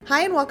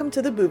Hi and welcome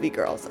to The Movie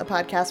Girls, a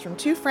podcast from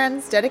two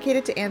friends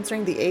dedicated to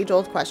answering the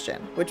age-old question,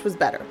 which was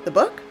better, the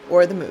book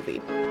or the movie?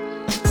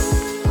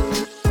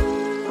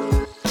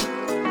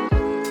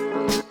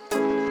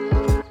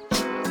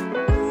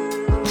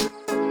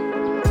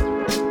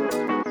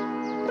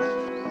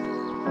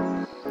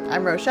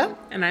 I'm Rosha.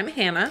 And I'm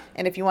Hannah.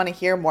 And if you want to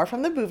hear more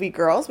from the Movie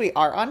Girls, we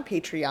are on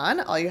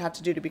Patreon. All you have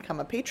to do to become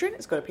a patron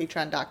is go to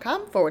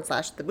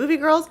patreon.com/The Movie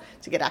Girls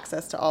to get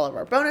access to all of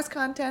our bonus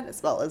content,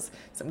 as well as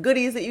some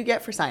goodies that you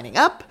get for signing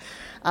up.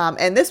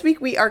 And this week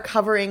we are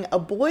covering A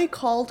Boy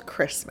Called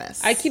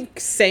Christmas. I keep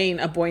saying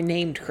A Boy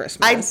Named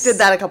Christmas. I did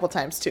that a couple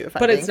times too, if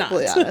I'm being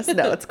completely honest.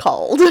 No, it's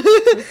called.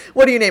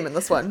 What are you naming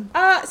this one?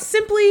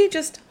 Simply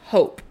just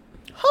Hope.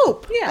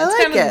 Hope. Yeah,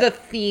 it's kind of the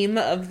theme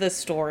of the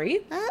story.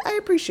 I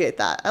appreciate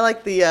that. I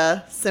like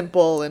the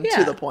simple and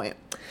to the point.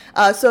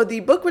 So the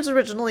book was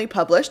originally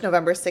published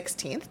November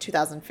 16th,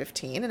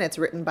 2015, and it's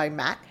written by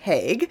Matt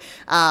Haig.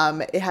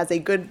 It has a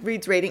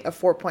Goodreads rating of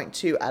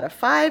 4.2 out of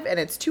 5, and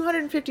it's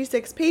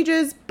 256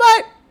 pages,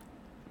 but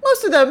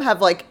most of them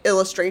have like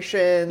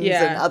illustrations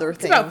and other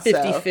things. It's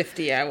about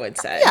 50-50, I would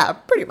say. Yeah,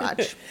 pretty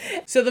much.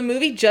 So the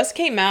movie just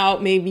came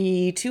out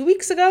maybe 2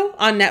 weeks ago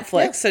on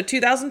Netflix. Yeah. So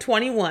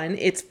 2021.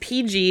 It's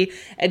PG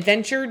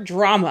adventure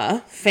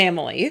drama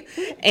family.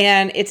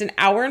 And it's an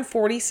hour and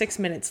 46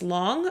 minutes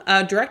long.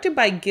 Directed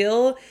by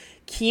Gil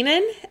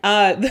Kenan.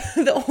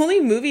 The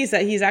only movies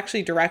that he's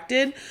actually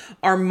directed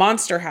are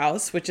Monster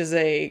House, which is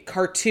a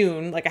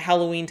cartoon, like a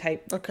Halloween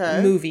type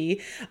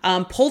movie.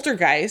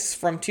 Poltergeist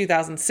from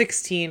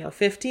 2016 or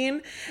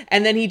 15.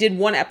 And then he did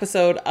one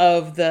episode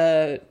of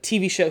the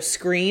TV show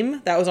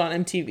Scream that was on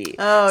MTV.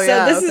 Oh,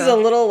 yeah. So this is a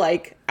little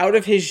like out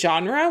of his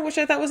genre, which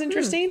I thought was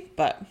interesting.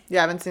 But yeah,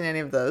 I haven't seen any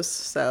of those,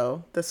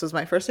 so this was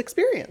my first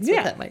experience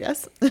with him, I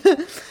guess.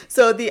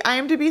 So the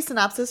IMDb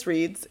synopsis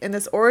reads, in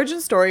this origin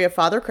story of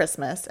Father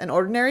Christmas, an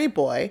ordinary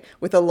boy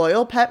with a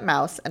loyal pet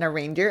mouse and a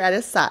reindeer at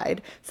his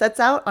side sets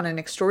out on an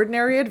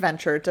extraordinary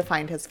adventure to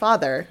find his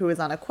father, who is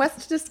on a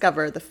quest to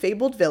discover the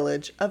fabled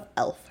village of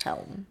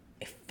Elfhelm.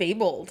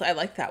 Fabled, I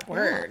like that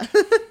word.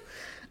 Yeah.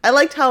 I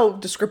liked how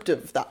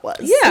descriptive that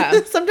was.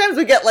 Yeah. Sometimes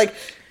we get like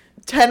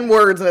 10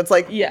 words and it's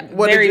like,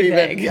 what very did you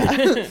vague.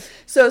 even? Yeah.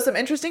 So some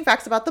interesting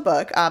facts about the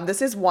book. This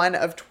is one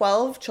of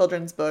 12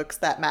 children's books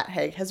that Matt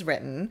Haig has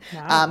written.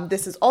 Wow.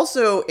 This is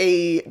also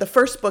the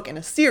first book in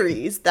a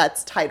series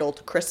that's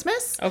titled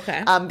Christmas.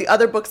 Okay. The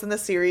other books in the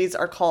series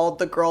are called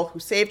The Girl Who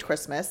Saved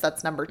Christmas.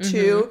 That's number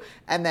 2.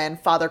 And then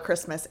Father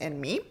Christmas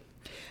and Me.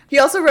 He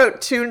also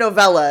wrote 2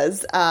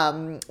 novellas,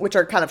 which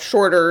are kind of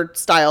shorter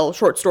style,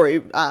 short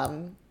story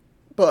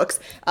books.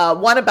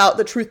 One about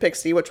the Truth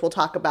Pixie, which we'll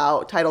talk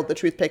about, titled The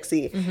Truth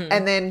Pixie.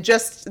 And then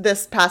just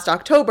this past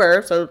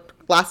October, so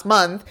last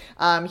month,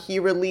 he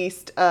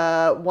released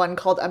one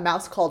called A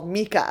Mouse Called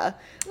Mika,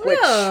 which,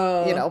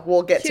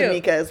 we'll get to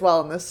Mika as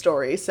well in this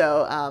story.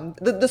 So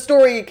the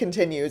story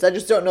continues. I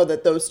just don't know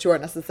that those two are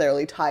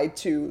necessarily tied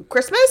to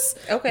Christmas.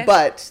 Okay.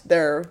 But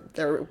they're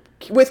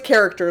with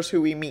characters who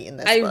we meet in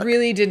this book. I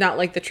really did not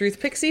like the Truth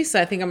Pixie, so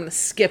I think I'm going to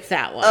skip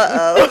that one.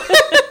 Uh-oh.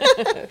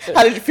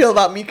 How did you feel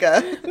about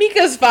Mika?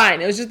 Mika's fine.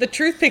 It was just the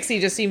Truth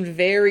Pixie just seemed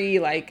very,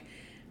 like,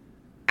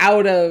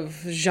 out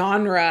of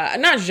genre.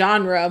 Not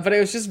genre, but it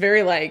was just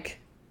very,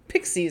 like,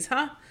 pixies,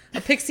 huh?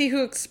 A pixie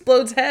who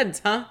explodes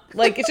heads, huh?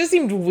 Like, it just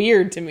seemed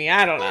weird to me.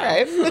 I don't know. All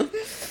right.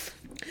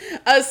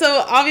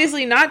 So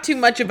obviously not too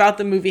much about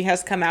the movie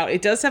has come out.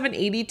 It does have an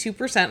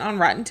 82% on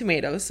Rotten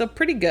Tomatoes, so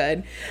pretty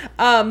good.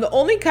 The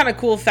only kind of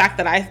cool fact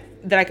that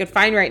I could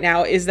find right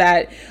now is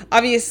that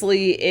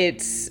obviously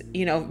it's,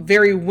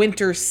 very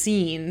winter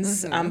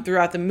scenes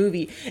throughout the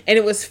movie. And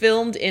it was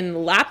filmed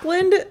in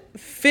Lapland,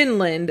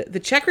 Finland, the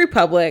Czech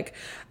Republic,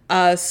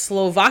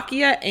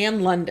 Slovakia,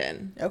 and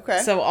London. Okay.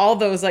 So all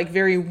those like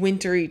very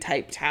wintry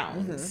type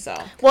towns. So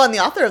Well, and the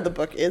author of the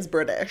book is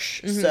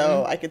British,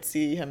 so I could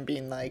see him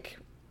being like,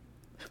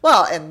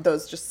 well, and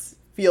those just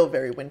feel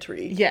very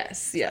wintry.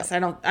 Yes.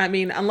 I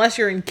mean, unless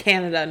you're in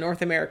Canada,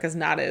 North America's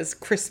not as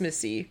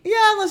Christmassy.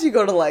 Yeah, unless you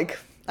go to like,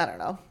 I don't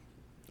know,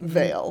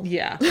 Vail.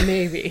 Yeah,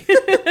 maybe.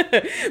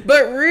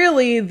 But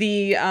really,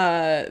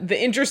 the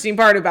interesting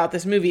part about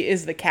this movie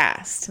is the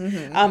cast.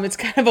 It's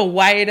kind of a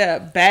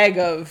wide bag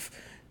of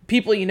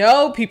people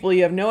people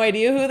you have no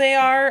idea who they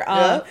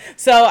are.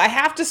 So I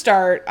have to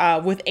start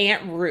with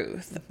Aunt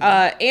Ruth.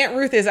 Aunt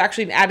Ruth is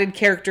actually an added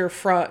character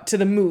to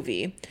the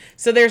movie.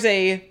 So there's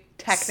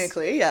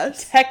Technically,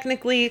 yes.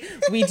 Technically,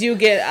 we do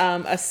get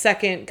a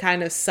second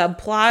kind of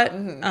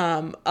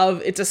subplot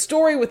of it's a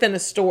story within a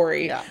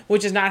story,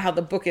 which is not how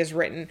the book is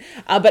written.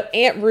 But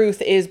Aunt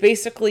Ruth is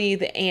basically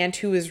the aunt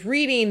who is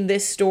reading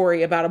this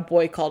story about a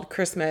boy called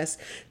Christmas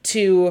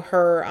to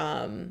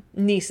her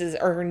nieces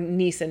or her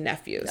niece and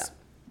nephews.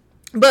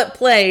 but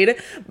played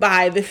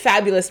by the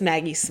fabulous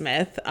Maggie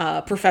Smith,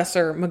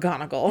 Professor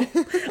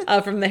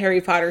McGonagall, from the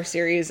Harry Potter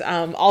series.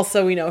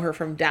 Also, we know her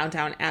from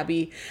Downton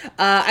Abbey.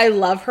 I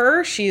love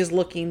her. She is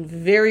looking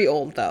very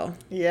old, though.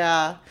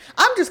 Yeah.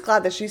 I'm just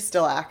glad that she's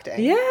still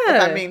acting. Yeah.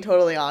 If I'm being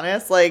totally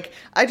honest. Like,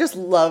 I just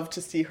love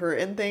to see her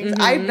in things.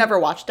 I've never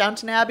watched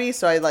Downton Abbey,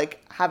 so I, like,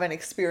 haven't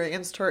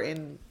experienced her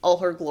in all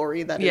her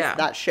glory that is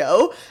that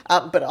show.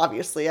 But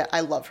obviously,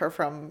 I love her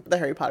from the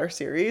Harry Potter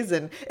series.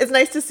 And it's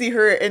nice to see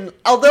her in,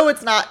 although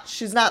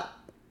she's not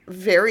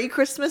very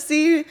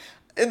Christmassy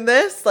in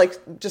this,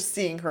 like, just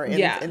seeing her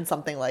in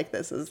something like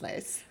this is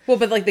nice. Well,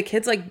 but, like, the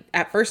kids, like,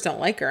 at first don't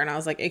like her, and I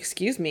was like,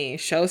 excuse me,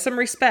 show some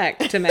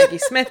respect to Maggie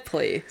Smith,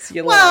 please,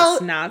 you little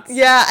snots.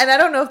 Yeah, and I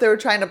don't know if they were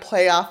trying to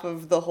play off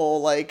of the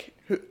whole, like,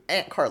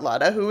 Aunt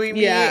Carlotta who we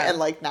meet, and,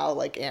 like, now,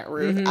 like, Aunt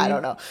Ruth. I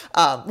don't know.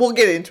 We'll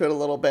get into it a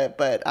little bit,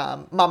 but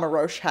Mama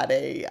Roche had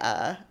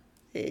a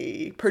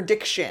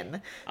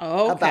prediction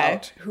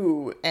about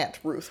who Aunt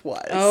Ruth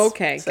was.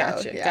 Okay,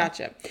 so,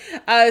 gotcha.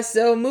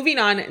 So moving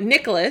on,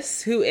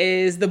 Nicholas, who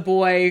is the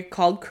boy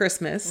called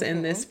Christmas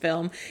in this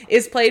film,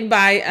 is played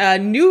by a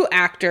new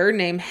actor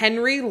named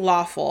Henry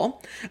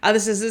Lawful.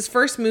 This is his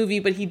first movie,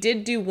 but he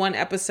did do one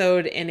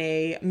episode in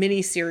a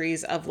mini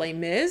series of Les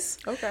Mis.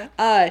 Okay.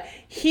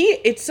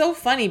 It's so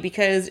funny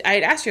because I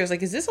had asked you, I was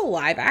like, is this a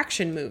live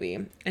action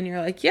movie? And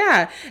you're like,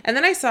 yeah. And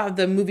then I saw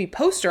the movie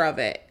poster of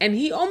it, and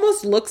he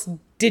almost looks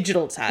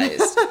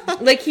digitalized.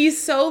 Like,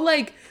 he's so,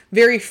 like,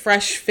 very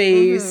fresh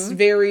faced,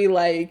 very,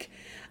 like,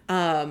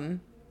 I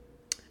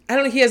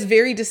don't know, he has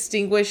very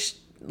distinguished,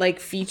 like,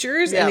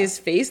 features in his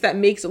face that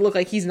makes it look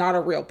like he's not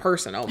a real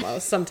person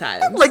almost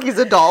sometimes. Like he's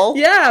a doll.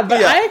 Yeah,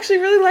 but I actually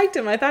really liked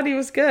him. I thought he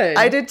was good.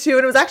 I did too,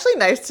 and it was actually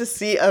nice to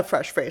see a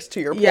fresh face, to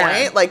your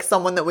point. Like,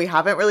 someone that we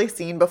haven't really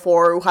seen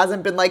before, who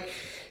hasn't been, like,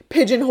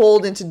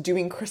 pigeonholed into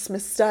doing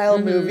Christmas style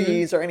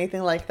movies or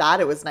anything like that.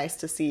 It was nice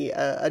to see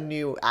a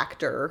new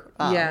actor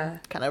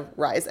kind of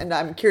rise, and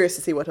I'm curious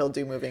to see what he'll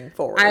do moving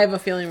forward. I have a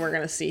feeling we're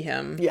going to see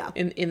him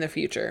in the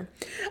future.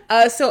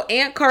 So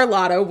Aunt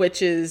Carlotta,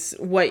 which is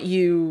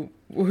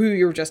who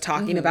you were just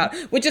talking about,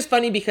 which is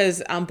funny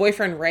because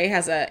Boyfriend Ray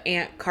has a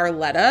Aunt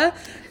Carletta,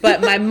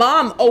 but my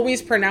mom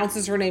always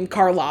pronounces her name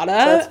Carlotta.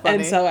 That's funny.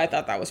 And so I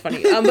thought that was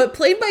funny. But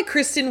played by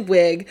Kristen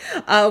Wiig.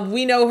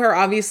 We know her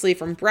obviously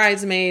from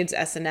Bridesmaids,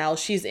 SNL.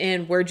 She's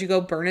in Where'd You Go,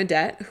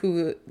 Bernadette,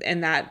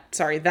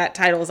 that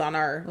title is on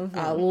our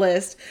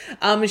list.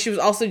 And she was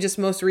also just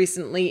most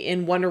recently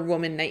in Wonder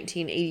Woman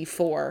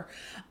 1984.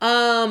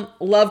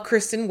 Love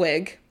Kristen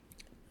Wiig.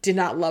 Did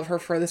not love her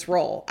for this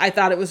role. I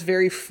thought it was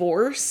very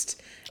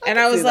forced. And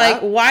I was like,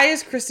 why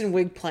is Kristen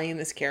Wiig playing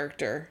this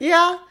character?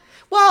 Yeah.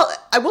 Well,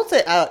 I will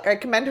say, I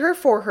commend her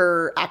for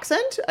her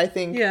accent. I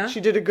think she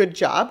did a good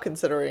job,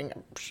 considering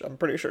I'm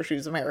pretty sure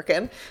she's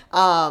American.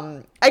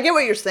 I get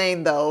what you're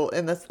saying, though,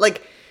 in this.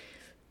 Like,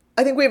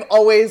 I think we've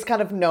always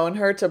kind of known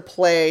her to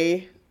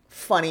play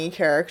funny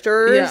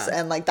characters.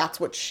 And, like, that's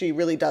what she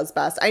really does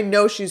best. I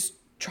know she's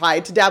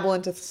tried to dabble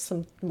into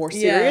some more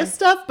serious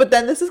stuff, but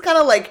then this is kind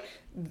of like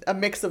a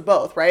mix of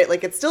both, right?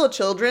 Like, it's still a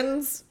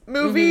children's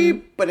movie,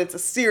 but it's a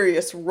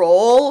serious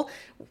role.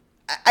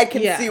 I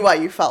can see why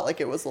you felt like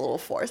it was a little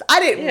forced. I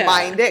didn't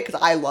mind it because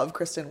I love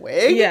Kristen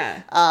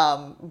Wiig.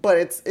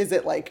 But is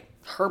it like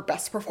her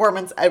best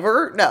performance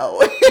ever? No.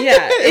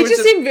 It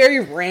just seemed very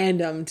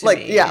random to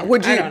me.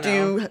 Would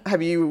you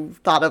have you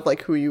thought of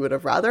like who you would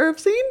have rather have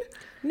seen?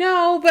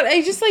 No, but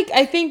I just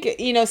I think,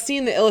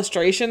 seeing the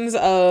illustrations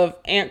of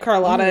Aunt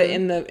Carlotta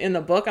in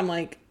the book, I'm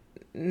like,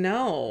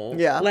 no.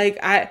 Like,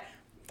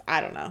 I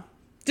don't know.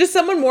 Just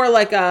someone more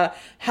like a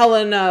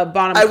Helena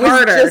Bonham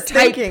Carter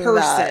type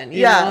person.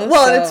 You know?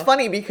 Well, and it's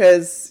funny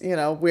because, we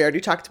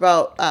already talked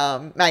about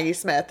Maggie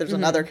Smith. There's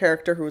another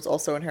character who's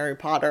also in Harry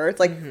Potter. It's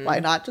like, why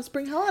not just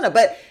bring Helena?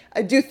 But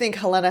I do think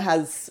Helena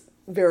has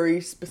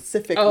very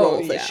specific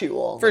roles that she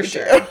will for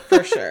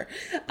sure.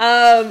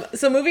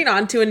 So moving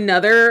on to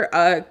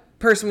another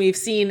person we've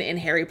seen in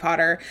Harry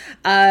Potter,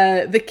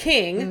 the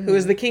king, who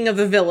is the king of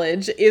the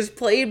village, is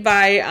played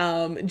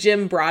by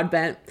Jim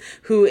Broadbent,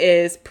 who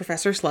is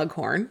Professor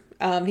Slughorn.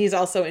 He's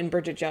also in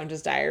Bridget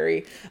Jones's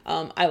Diary.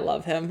 I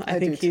love him. I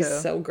think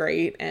he's so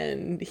great,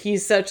 and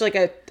he's such like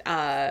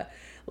a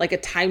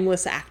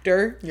timeless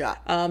actor.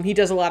 He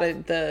does a lot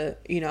of the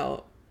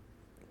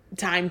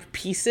timed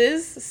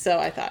pieces, so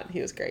I thought he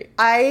was great.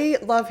 I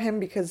love him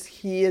because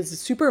he is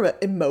super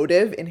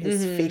emotive in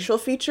his facial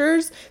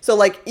features. So,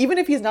 like, even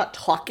if he's not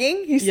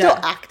talking, he's still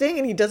acting,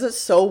 and he does it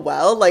so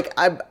well. Like,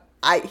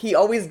 he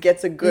always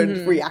gets a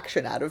good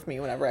reaction out of me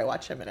whenever I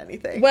watch him in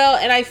anything. Well,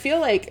 and I feel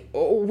like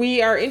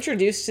we are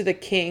introduced to the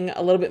king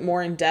a little bit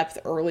more in depth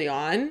early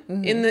on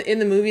in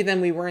the movie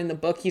than we were in the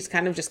book. He's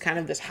kind of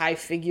this high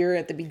figure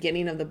at the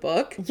beginning of the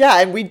book.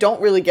 Yeah, and we don't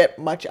really get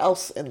much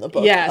else in the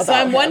book. Yeah, so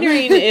I'm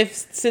wondering if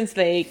since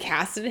they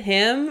casted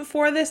him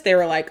for this, they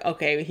were like,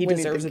 okay, he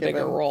deserves a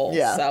bigger role.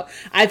 Yeah. So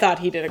I thought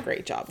he did a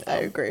great job, though. I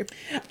agree.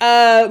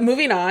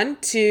 Moving on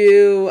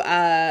to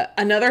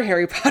another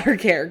Harry Potter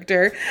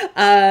character,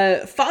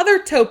 Father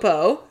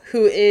Topo,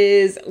 who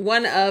is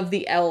one of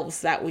the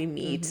elves that we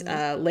meet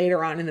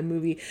later on in the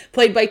movie,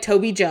 played by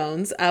Toby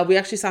Jones. We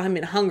actually saw him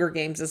in Hunger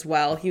Games as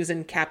well. He was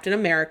in Captain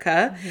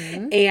America,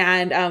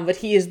 and but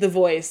he is the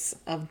voice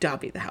of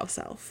Dobby the house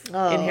elf in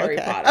Harry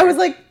Potter. I was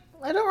like,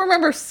 I don't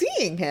remember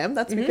seeing him.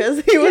 That's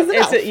because he was an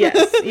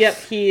elf. Yep,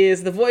 he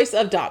is the voice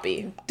of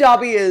Dobby.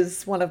 Dobby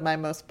is one of my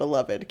most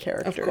beloved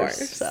characters. Of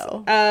course.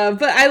 So,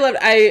 but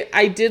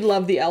I did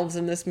love the elves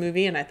in this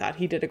movie, and I thought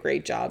he did a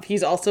great job.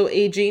 He's also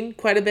aging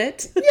quite a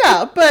bit.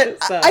 Yeah,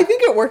 but So. I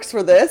think it works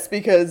for this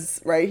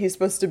because, right, he's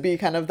supposed to be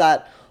kind of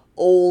that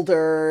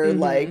older,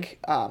 like,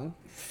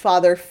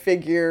 father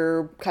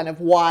figure, kind of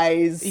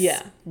wise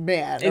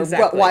man. Or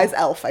exactly. wise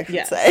elf, I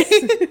should say.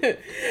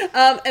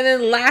 And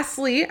then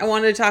lastly, I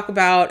wanted to talk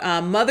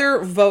about Mother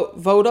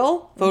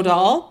Vodal,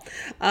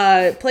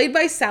 played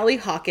by Sally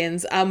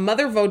Hawkins.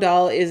 Mother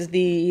Vodal is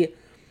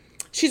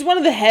she's one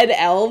of the head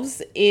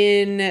elves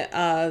in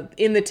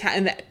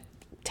the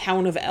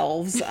town of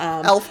elves.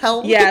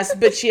 Elfhelm? Yes,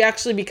 but she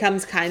actually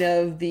becomes kind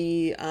of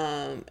the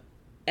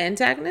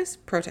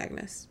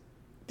protagonist.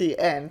 The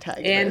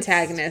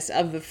antagonist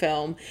of the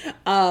film.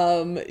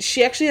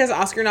 She actually has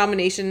Oscar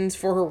nominations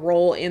for her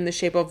role in The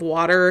Shape of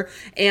Water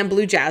and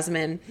Blue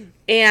Jasmine.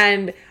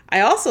 And I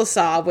also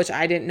saw, which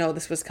I didn't know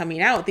this was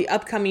coming out, the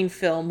upcoming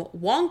film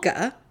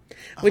Wonka,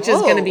 which is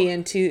going to be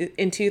in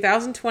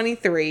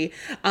 2023.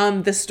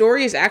 The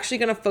story is actually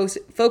going to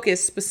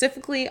focus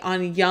specifically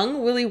on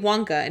young Willy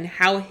Wonka and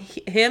how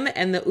him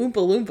and the Oompa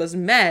Loompas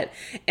met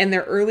and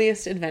their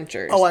earliest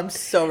adventures. Oh, I'm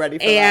so ready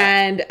for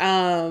that.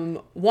 And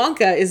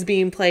Wonka is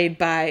being played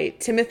by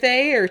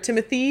Timothy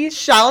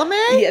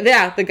Chalamet?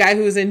 Yeah, the guy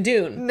who was in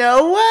Dune.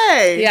 No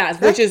way. Yeah,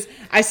 which is,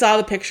 I saw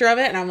the picture of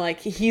it and I'm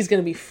like, he's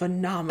going to be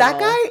phenomenal. That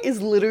guy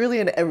is literally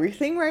in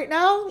everything right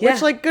now, Yeah.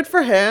 which, like, good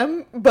for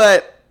him,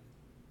 but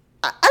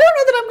I don't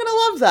know that I'm going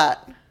to love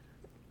that.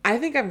 I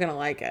think I'm going to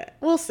like it.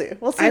 We'll see.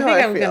 We'll see I how think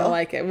I I'm feel. going to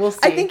like it. We'll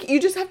see. I think you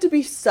just have to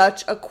be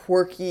such a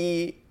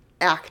quirky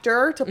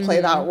actor to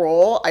play that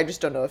role. I just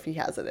don't know if he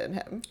has it in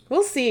him.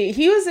 We'll see.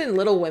 He was in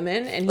Little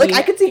Women. And Like,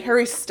 I could see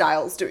Harry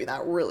Styles doing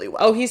that really well.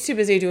 Oh, he's too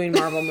busy doing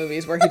Marvel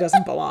movies where he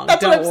doesn't belong.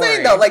 That's what I'm Don't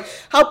saying, worry. though. Like,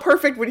 how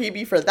perfect would he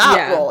be for that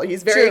Yeah, role?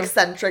 He's very true.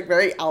 eccentric,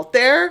 very out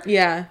there.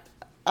 Yeah.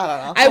 I don't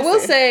know. I We'll will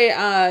see.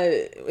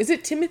 say, is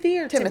it Timothy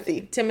or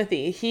Timothy.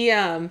 Timothy.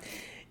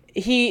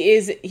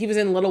 He was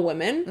in Little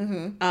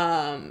Women.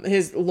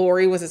 His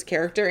Laurie was his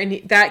character, and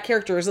that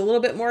character is a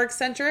little bit more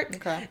eccentric.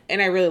 Okay.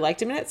 And I really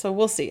liked him in it, so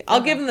we'll see.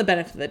 I'll give him the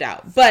benefit of the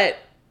doubt. But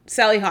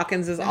Sally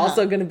Hawkins is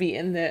also going to be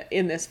in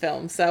this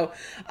film, so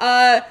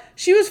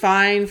she was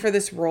fine for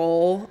this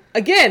role.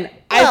 Again,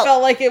 I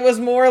felt like it was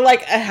more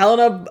like a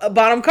Helena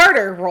Bonham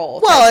Carter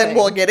role. Well, and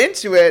we'll get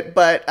into it,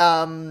 but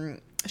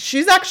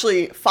she's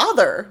actually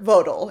Father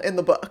Vodal in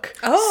the book.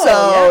 Oh,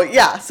 so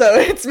yeah, so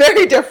it's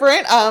very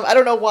different. I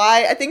don't know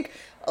why. I think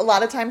a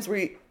lot of times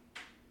we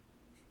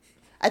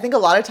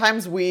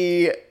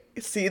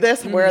see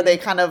this where they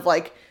kind of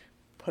like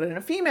put in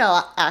a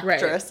female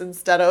actress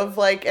instead of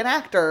like an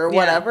actor or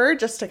whatever,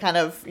 just to kind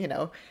of,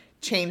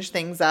 change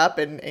things up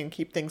and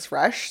keep things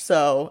fresh.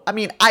 So, I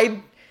mean,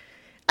 I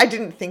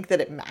didn't think that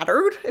it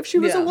mattered if she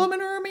was a woman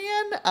or a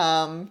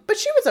man. But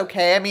she was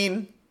okay. I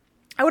mean,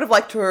 I would have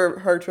liked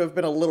her to have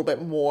been a little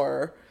bit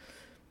more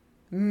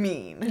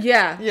mean.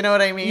 Yeah. You know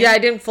what I mean? Yeah, I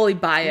didn't fully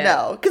buy it.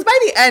 No. Because by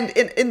the end,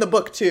 in the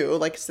book too,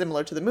 like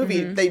similar to the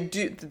movie,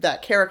 that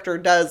character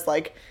does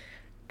like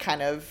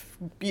kind of,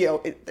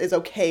 is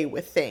okay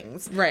with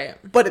things. Right.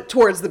 But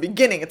towards the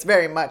beginning, it's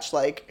very much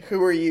like,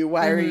 who are you?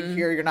 Why are you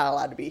here? You're not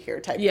allowed to be here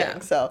type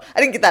thing. So I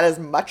didn't get that as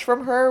much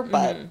from her,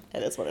 but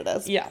it is what it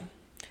is. Yeah.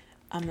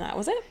 That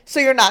was it. So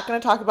you're not going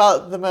to talk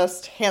about the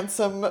most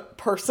handsome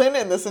person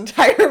in this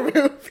entire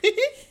movie?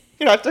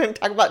 You're not going to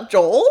talk about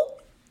Joel?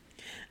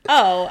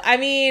 Oh, I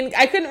mean,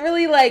 I couldn't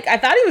really I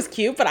thought he was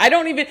cute, but I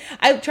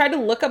tried to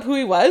look up who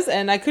he was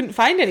and I couldn't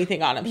find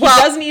anything on him. He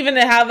doesn't even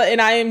have an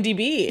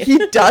IMDb. He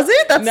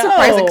doesn't? That's No.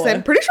 surprising because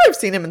I'm pretty sure I've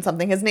seen him in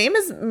something. His name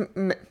is,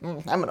 I'm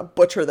going to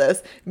butcher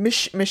this,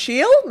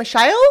 Michiel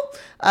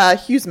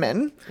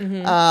Huseman.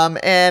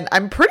 And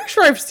I'm pretty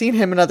sure I've seen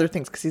him in other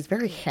things because he's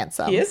very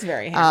handsome. He is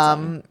very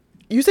handsome.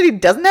 You said he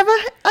doesn't have a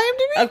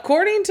IMDb?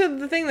 According to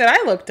the thing that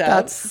I looked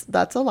up.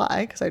 That's a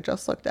lie because I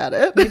just looked at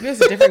it. Maybe it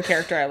was a different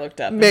character I looked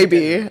up.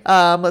 Maybe.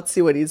 Let's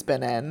see what he's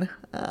been in.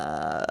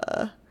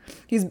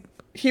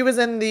 He was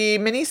in the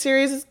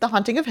miniseries The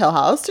Haunting of Hill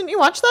House. Didn't you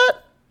watch that?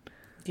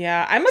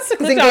 Yeah, I must have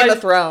He's clicked in on Game of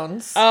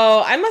Thrones.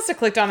 Oh, I must have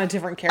clicked on a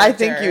different character. I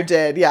think you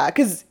did, yeah,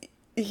 because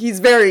he's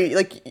very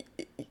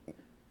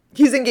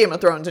he's in Game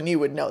of Thrones, and you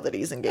would know that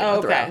he's in Game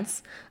of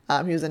Thrones.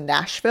 He was in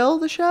Nashville,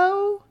 the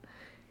show.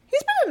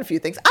 He's been in a few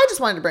things. I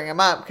just wanted to bring him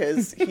up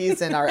because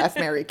he's in our F,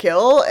 Marry,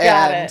 Kill,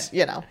 and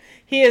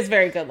he is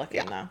very good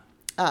looking though.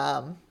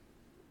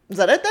 Is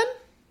that it then?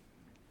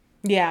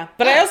 Yeah,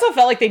 but I also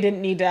felt like they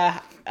didn't need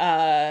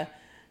to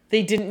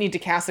they didn't need to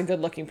cast a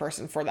good-looking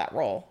person for that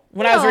role.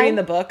 When I was reading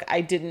the book,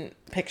 I didn't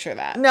picture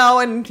that. No,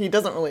 and he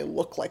doesn't really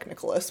look like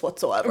Nicholas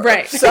whatsoever.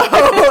 Right. So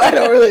I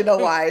don't really know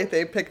why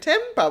they picked him.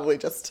 Probably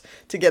just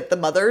to get the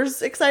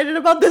mothers excited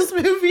about this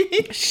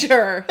movie.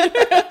 Sure.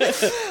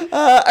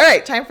 All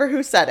right, time for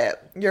Who Said It.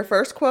 Your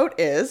first quote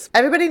is,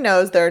 "Everybody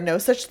knows there are no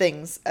such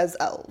things as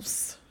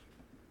elves."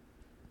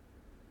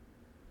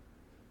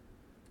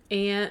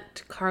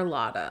 Aunt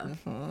Carlotta.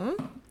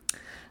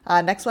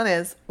 Next one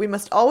is, "We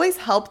must always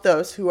help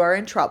those who are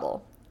in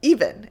trouble,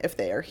 even if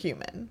they are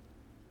human."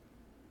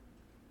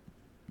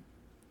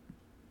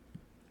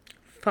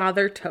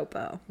 Father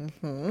Topo.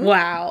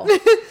 Wow.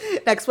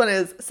 Next one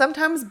is,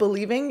 "Sometimes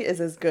believing is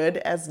as good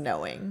as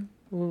knowing."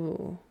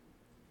 Ooh.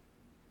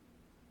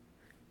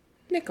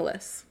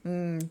 Nicholas.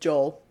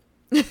 Joel.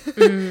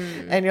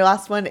 And your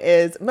last one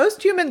is,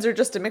 "Most humans are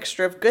just a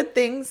mixture of good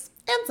things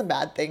and some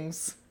bad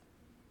things."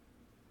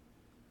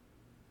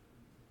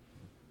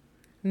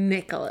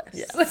 Nicholas.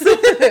 Yes.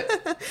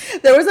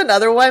 There was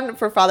another one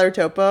for Father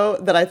Topo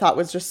that I thought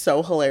was just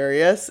so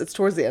hilarious. It's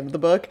towards the end of the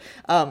book.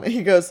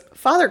 He goes,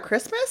 "Father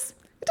Christmas?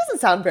 It doesn't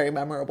sound very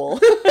memorable."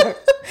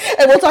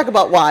 And we'll talk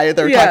about why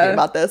they're talking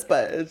about this,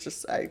 but it's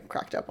just, I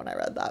cracked up when I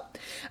read that.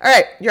 All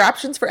right, your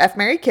options for F,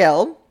 Marry,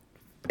 Kill,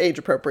 age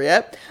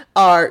appropriate,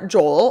 are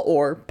Joel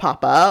or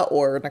Papa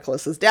or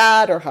Nicholas's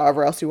dad or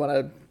however else you want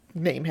to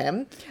name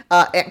him,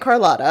 Aunt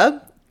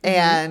Carlotta,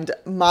 and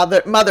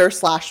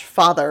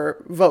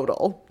mother/father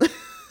Vodal.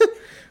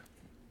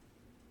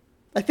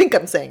 I think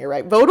I'm saying it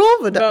right. Vodal?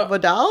 Vodal?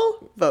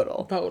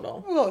 Vodal.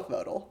 Vodal. We'll go with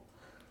Vodal.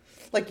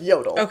 Like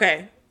yodel.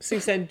 Okay. So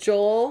you said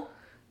Joel.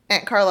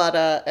 Aunt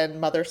Carlotta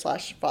and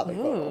mother/father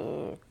Vodal.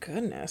 Oh,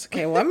 goodness.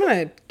 Okay, well, I'm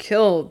going to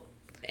kill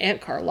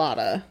Aunt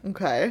Carlotta.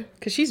 Okay.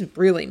 Because she's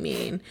really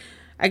mean.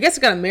 I guess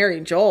I got to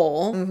marry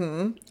Joel.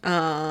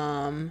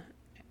 And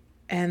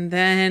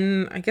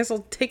then I guess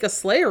I'll take a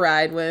sleigh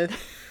ride with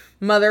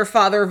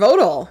father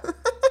Vodal.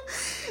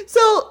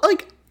 So,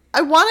 like,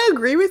 I want to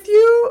agree with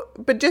you,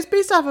 but just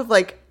based off of,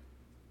 like,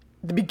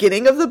 the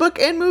beginning of the book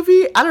and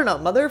movie, I don't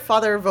know.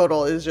 Father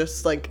Vodal is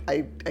just, like,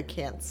 I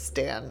can't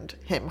stand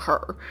him,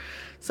 her.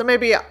 So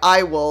maybe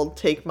I will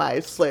take my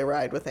sleigh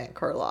ride with Aunt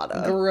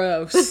Carlotta.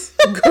 Gross.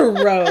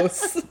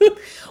 Gross.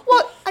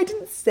 Well, I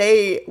didn't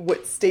say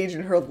what stage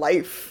in her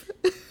life.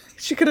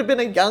 She could have been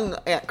a young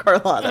Aunt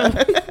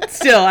Carlotta.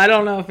 Still, I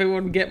don't know if it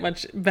would get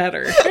much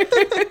better.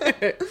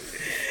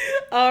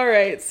 All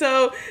right,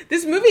 so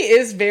this movie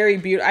is very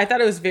beautiful. I thought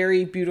it was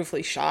very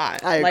beautifully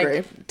shot. I agree.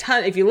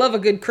 Like, if you love a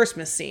good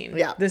Christmas scene,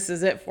 yeah, this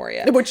is it for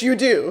you. Which you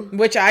do.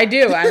 Which I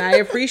do, and I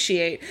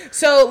appreciate.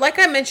 So, like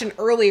I mentioned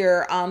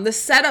earlier, the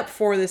setup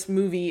for this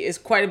movie is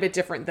quite a bit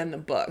different than the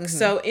book.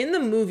 So, in the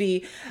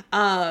movie,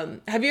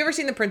 have you ever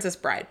seen The Princess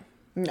Bride?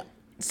 No.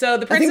 So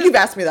the Princess, I think you've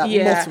asked me that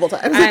multiple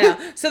times. I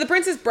know. So the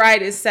Princess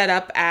Bride is set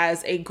up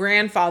as a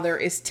grandfather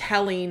is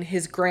telling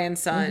his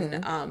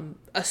grandson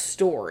a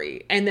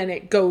story, and then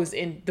it goes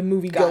in. The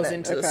movie goes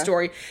into the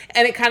story,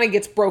 and it kind of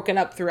gets broken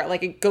up throughout.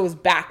 Like it goes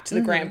back to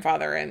the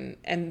grandfather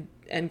and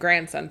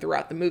grandson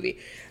throughout the movie.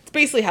 It's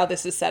basically how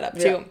this is set up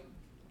too.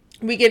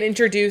 We get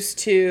introduced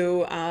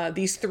to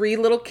these three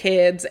little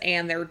kids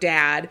and their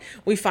dad.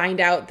 We find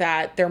out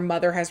that their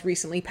mother has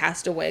recently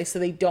passed away, so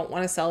they don't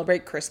want to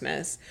celebrate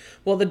Christmas.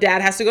 Well, the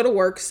dad has to go to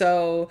work,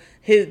 so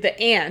the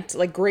aunt,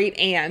 like great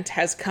aunt,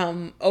 has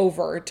come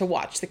over to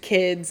watch the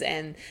kids,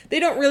 and they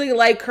don't really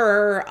like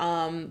her,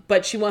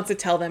 but she wants to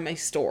tell them a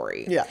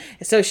story. Yeah.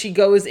 So she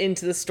goes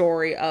into the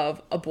story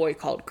of A Boy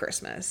Called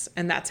Christmas,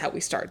 and that's how we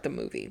start the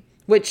movie,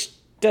 which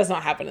does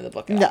not happen in the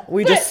book at all. No,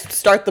 we just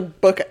start the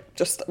book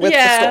just with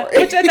the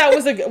story. Which I thought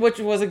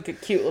was a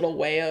cute little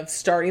way of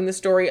starting the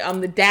story.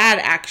 The dad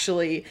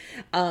actually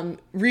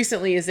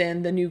recently is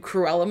in the new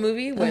Cruella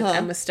movie with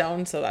Emma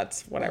Stone, so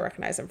that's what I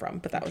recognize him from,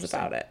 but that was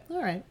about it.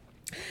 All right.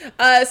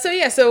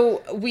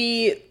 So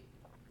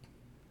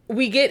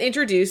we get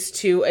introduced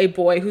to a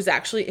boy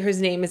his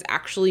name is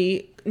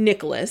actually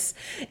Nicholas,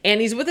 and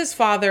he's with his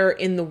father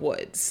in the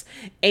woods,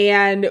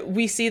 and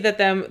we see that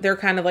they're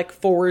kind of like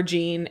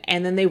foraging,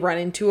 and then they run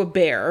into a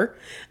bear,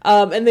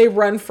 and they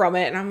run from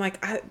it, and I'm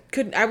like,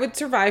 I would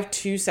survive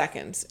 2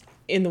 seconds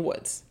in the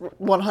woods.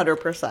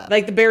 100%.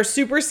 Like the bear's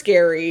super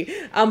scary,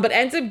 but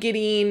ends up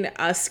getting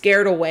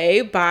scared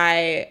away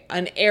by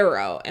an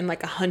arrow and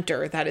like a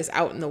hunter that is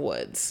out in the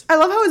woods. I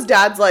love how his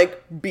dad's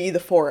like, be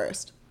the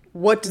forest.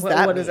 What does that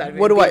mean? What does that mean?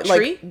 What do I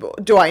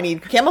like? Do I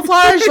need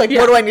camouflage? Like,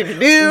 what do I need to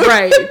do?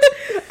 Right.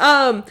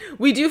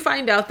 We do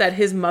find out that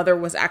his mother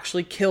was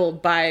actually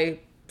killed by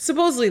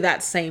supposedly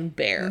that same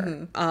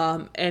bear.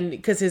 And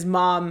because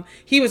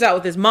he was out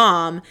with his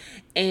mom,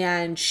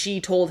 and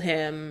she told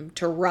him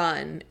to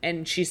run,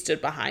 and she stood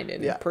behind it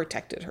and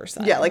protected her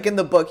son. Yeah, like in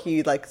the book,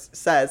 he like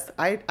says,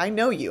 "I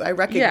know you. I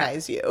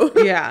recognize you."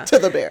 Yeah. To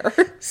the bear.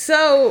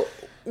 So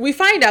we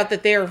find out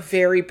that they are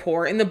very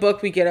poor. In the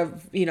book, we get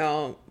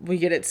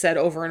it said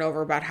over and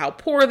over about how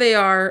poor they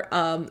are.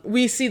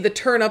 We see the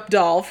turnip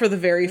doll for the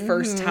very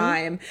first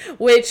time,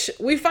 which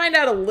we find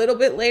out a little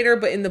bit later,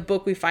 but in the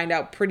book, we find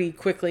out pretty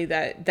quickly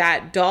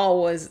that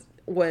doll was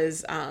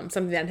was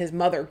something that his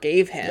mother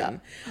gave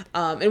him,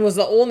 and was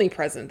the only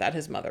present that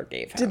his mother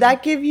gave him. Did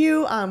that give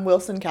you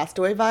Wilson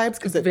Castaway vibes?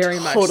 Because it very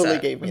much totally so.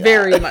 gave me that.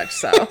 Very much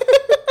so.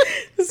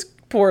 This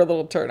poor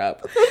little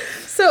turnip.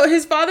 So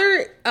his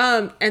father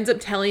ends up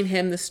telling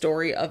him the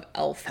story of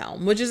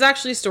Elfhelm, which is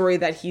actually a story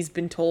that he's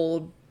been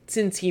told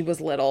since he was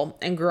little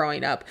and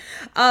growing up.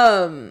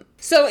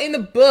 So in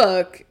the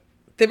book,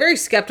 they're very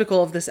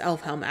skeptical if this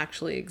Elfhelm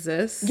actually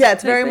exists. Yeah,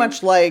 it's very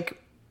much like,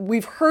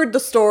 we've heard the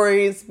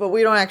stories, but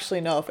we don't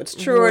actually know if it's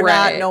true or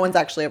not. No one's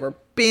actually ever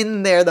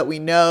been there that we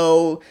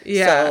know.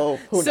 Yeah. So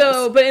who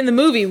knows? But in the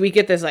movie, we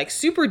get this like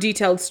super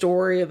detailed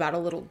story about a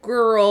little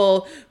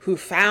girl who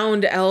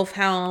found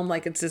Elfhelm.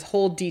 Like, it's this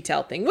whole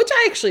detailed thing, which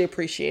I actually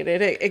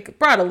appreciated. It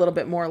brought a little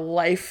bit more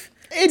life.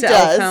 It to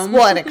does. Elfhelm.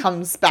 Well, and it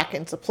comes back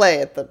into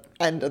play at the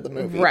end of the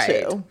movie,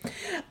 Right. too.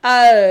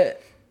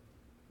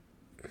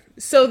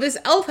 So this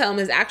Elfhelm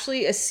is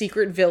actually a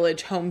secret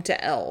village home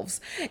to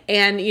elves.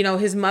 And, you know,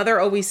 his mother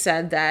always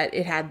said that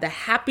it had the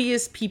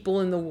happiest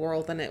people in the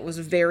world and it was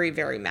very,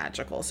 very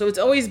magical. So it's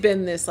always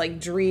been this like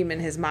dream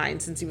in his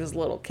mind since he was a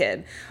little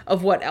kid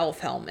of what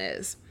Elfhelm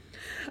is.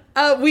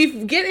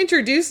 We get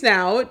introduced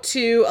now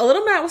to a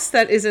little mouse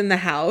that is in the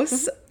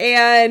house,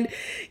 and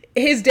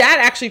his dad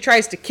actually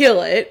tries to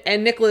kill it,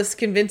 and Nicholas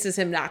convinces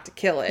him not to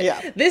kill it.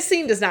 Yeah. This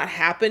scene does not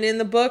happen in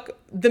the book.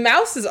 The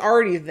mouse is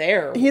already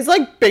there. He's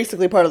like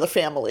basically part of the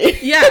family.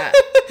 Yeah.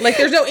 Like,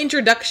 there's no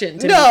introduction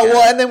to No, Mika.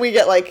 well, and then we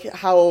get like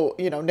how,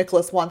 you know,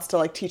 Nicholas wants to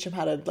like teach him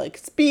how to like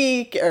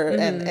speak or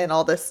and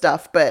all this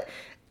stuff, but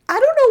I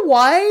don't know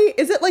why.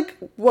 Is it like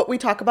what we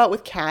talk about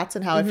with cats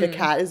and how if a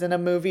cat is in a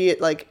movie,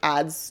 it like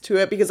adds to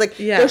it? Because like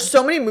there's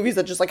so many movies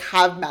that just like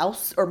have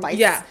mouse or mice.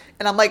 Yeah.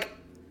 And I'm like,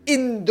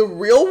 in the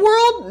real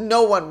world,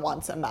 no one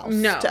wants a mouse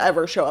to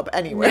ever show up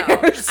anywhere.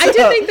 No. So- I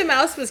did think the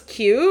mouse was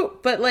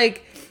cute, but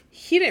like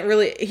he didn't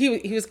really,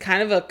 he was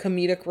kind of a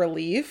comedic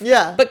relief.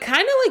 Yeah. But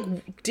kind of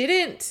like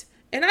didn't,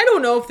 and I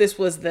don't know if this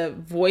was the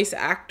voice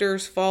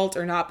actor's fault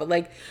or not, but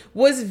like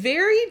was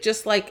very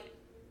just like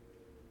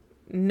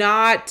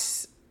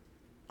not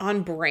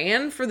on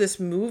brand for this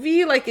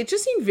movie. Like, it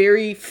just seemed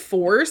very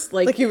forced.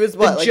 Like he was the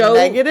what, like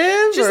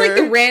negative? Just like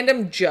or- the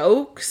random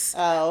jokes.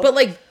 Oh. But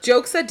like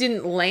jokes that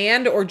didn't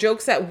land or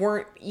jokes that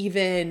weren't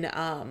even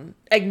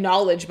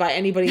acknowledged by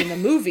anybody in the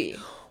movie.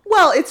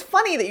 Well, it's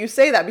funny that you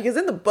say that because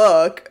in the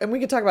book, and we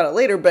can talk about it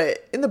later,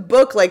 but in the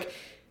book, like,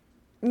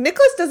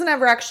 Nicholas doesn't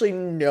ever actually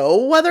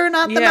know whether or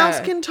not the mouse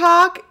can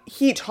talk.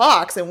 He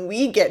talks and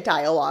we get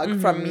dialogue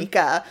from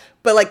Mika,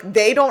 but like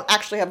they don't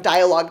actually have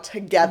dialogue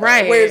together.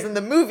 Right. Whereas in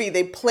the movie,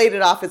 they played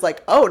it off as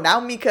like, oh, now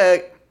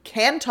Mika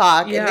can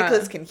talk and Yeah.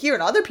 Nicholas can hear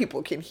and other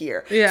people can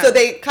hear. Yeah. So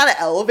they kind of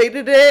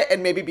elevated it,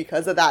 and maybe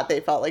because of that,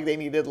 they felt like they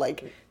needed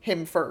like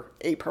him for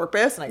a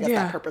purpose, and I guess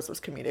Yeah. that purpose was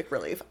comedic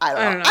relief. I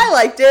don't know. I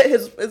liked it.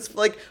 His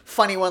like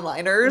funny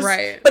one-liners.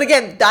 Right. But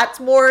again, that's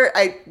more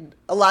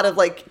a lot of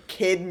like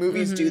kid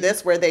movies do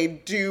this where they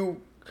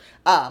do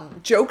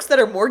jokes that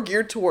are more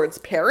geared towards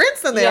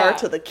parents than they are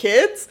to the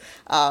kids,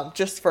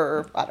 just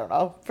for, I don't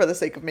know, for the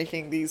sake of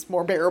making these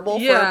more bearable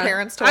for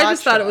parents to watch. I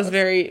just thought it was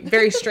very,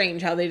 very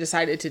strange how they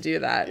decided to do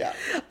that.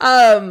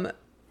 Yeah.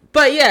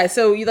 But yeah,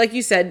 so like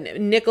you said,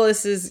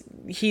 Nicholas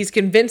he's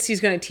convinced he's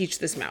going to teach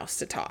this mouse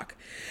to talk.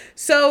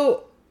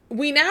 So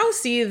we now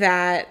see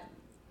that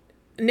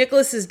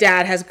Nicholas's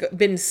dad has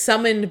been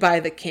summoned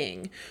by the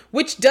king,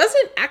 which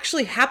doesn't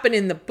actually happen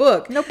in the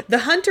book. Nope. The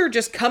hunter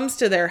just comes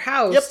to their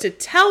house to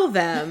tell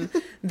them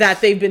that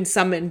they've been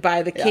summoned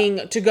by the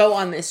king to go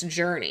on this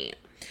journey.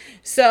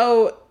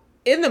 So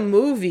in the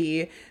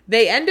movie,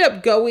 they end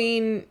up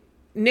going,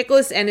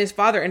 Nicholas and his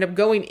father end up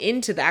going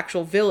into the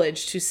actual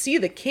village to see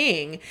the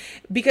king,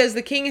 because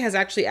the king has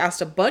actually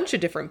asked a bunch of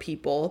different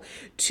people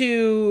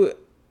to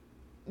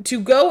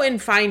go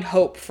and find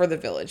hope for the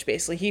village.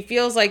 Basically, he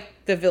feels like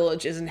the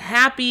village isn't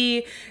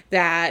happy,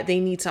 that they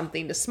need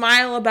something to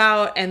smile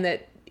about, and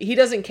that he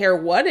doesn't care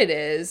what it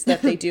is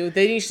that they do.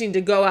 They just need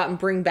to go out and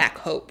bring back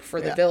hope for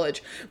the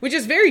village, which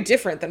is very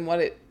different than what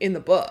it in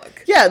the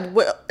book. Yeah,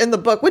 in the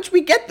book, which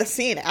we get the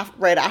scene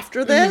right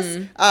after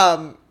this.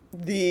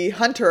 The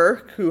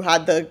hunter who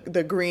had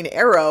the green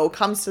arrow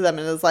comes to them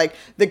and is like,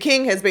 the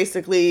king has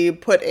basically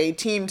put a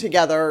team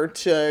together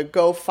to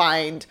go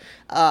find.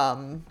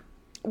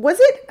 Was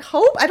it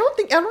Hope? I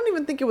don't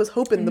even think it was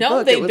Hope in the book.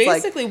 No, they it was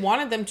basically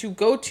wanted them to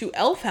go to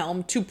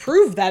Elfhelm to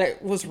prove that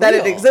it was real. that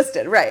it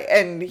existed, right?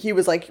 And he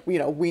was like, you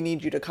know, we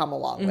need you to come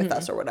along with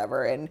us or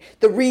whatever. And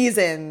the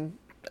reason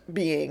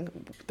being,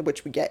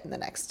 which we get in the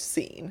next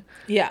scene,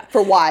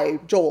 for why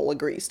Joel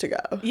agrees to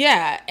go.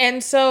 Yeah,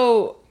 and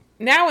so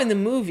now in the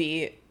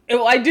movie,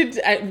 well,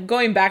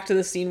 going back to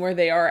the scene where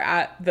they are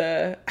at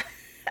the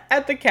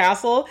at the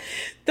castle,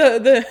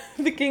 the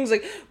king's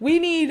like, we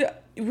need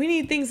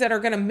things that are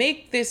going to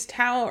make this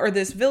town or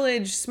this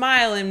village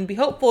smile and be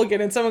hopeful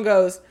again. And someone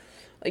goes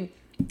like,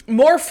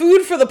 more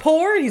food for the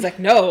poor? And he's like,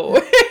 no.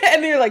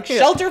 And they're like,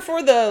 shelter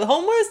for the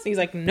homeless? And he's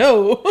like,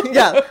 no.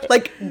 Yeah,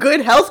 like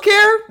good health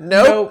care?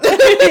 Nope.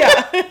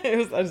 Yeah.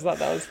 I just thought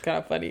that was kind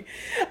of funny.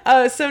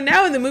 So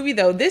now in the movie,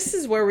 though, this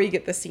is where we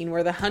get the scene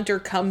where the hunter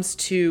comes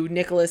to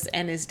Nicholas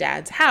and his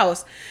dad's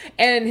house.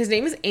 And his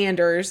name is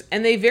Anders.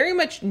 And they very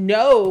much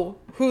know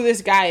who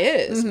this guy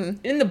is.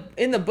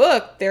 In the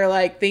book, they're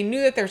like, they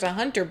knew that there's a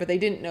hunter, but they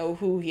didn't know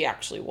who he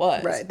actually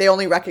was. Right. They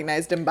only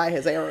recognized him by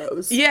his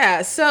arrows.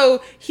 Yeah.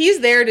 So he's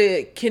there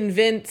to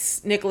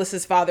convince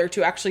Nicholas's father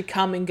to actually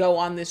come and go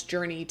on this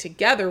journey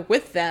together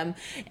with them,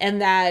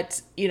 and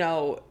that, you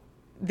know,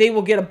 they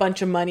will get a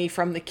bunch of money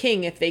from the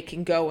king if they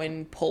can go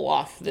and pull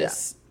off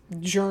this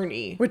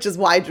journey. Which is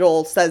why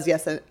Joel says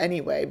yes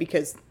anyway,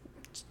 because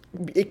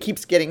it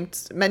keeps getting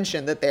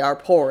mentioned that they are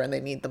poor and they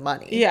need the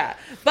money. Yeah.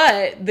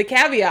 But the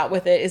caveat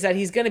with it is that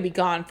he's going to be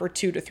gone for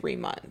 2 to 3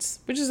 months,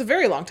 which is a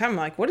very long time. I'm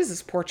like, what is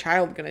this poor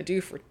child going to do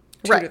for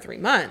 2 to 3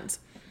 months?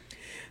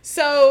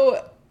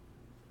 So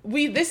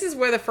this is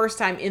where the first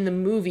time in the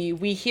movie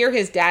we hear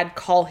his dad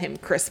call him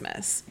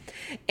Christmas.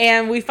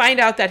 And we find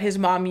out that his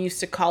mom used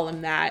to call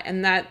him that,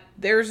 and that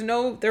there was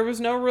no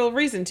real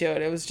reason to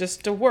it. It was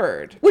just a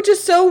word. Which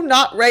is so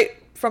not right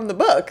from the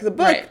book. The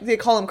book, Right. they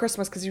call him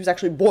Christmas because he was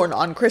actually born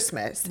on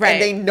Christmas. Right.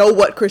 And they know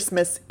what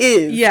Christmas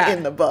is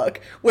in the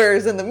book.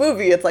 Whereas in the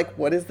movie, it's like,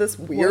 what is this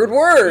weird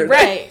word?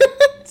 Right.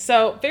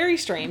 So very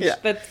strange. Yeah.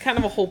 That's kind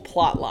of a whole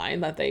plot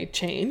line that they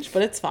changed,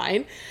 but it's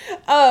fine.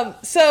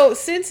 So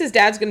since his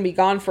dad's going to be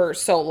gone for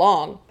so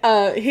long,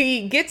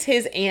 he gets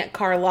his Aunt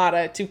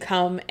Carlotta to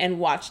come and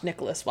watch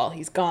Nicholas while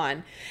he's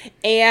gone.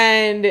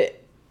 And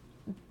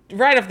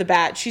right off the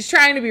bat, she's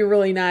trying to be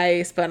really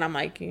nice, but I'm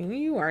like,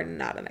 you are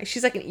not a nice.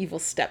 She's like an evil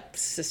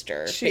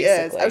stepsister. She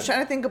is. I was trying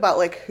to think about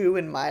like who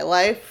in my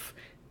life,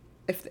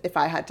 if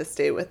I had to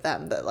stay with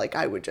them, that like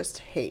I would just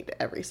hate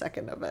every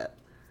second of it.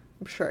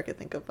 I'm sure I could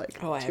think of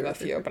like I have a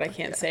few, but I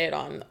can't say it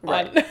on.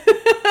 Right.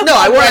 No,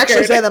 I won't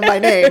actually say them by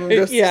name.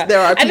 Just, there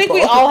are people. I think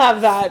we all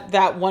have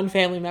that one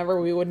family member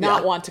we would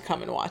not want to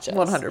come and watch us.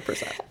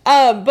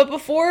 100%. But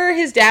before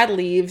his dad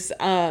leaves,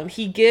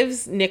 he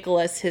gives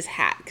Nicholas his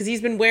hat, because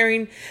he's been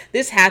wearing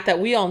this hat that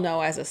we all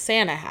know as a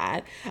Santa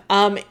hat.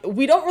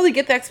 We don't really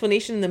get the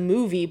explanation in the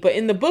movie, but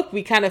in the book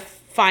we kind of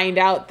find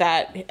out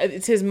that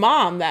it's his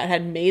mom that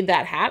had made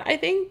that hat, I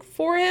think,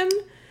 for him.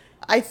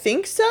 I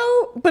think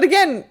so. But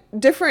again,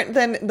 different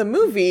than the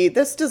movie,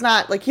 this does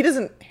not, like, he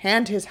doesn't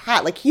hand his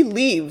hat. Like, he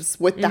leaves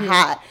with the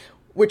hat,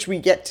 which we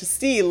get to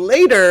see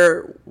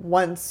later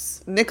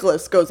once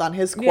Nicholas goes on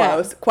his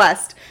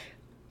quest.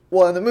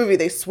 Well, in the movie,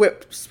 they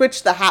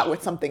switch the hat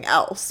with something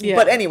else. Yeah.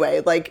 But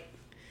anyway, like,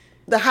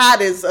 the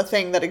hat is a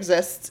thing that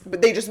exists,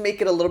 but they just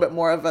make it a little bit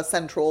more of a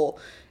central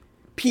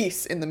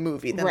piece in the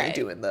movie than they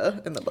do in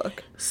the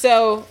book.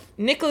 So,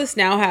 Nicholas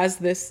now has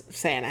this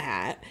Santa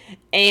hat,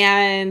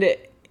 and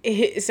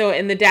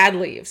the dad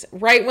leaves.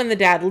 Right when the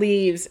dad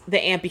leaves,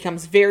 the aunt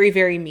becomes very,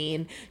 very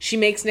mean. She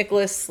makes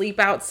Nicholas sleep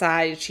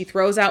outside. She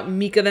throws out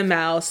Mika the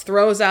mouse,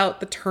 throws out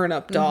the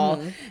turnip doll.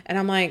 And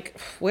I'm like,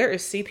 where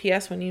is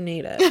CPS when you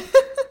need it?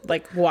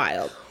 Like,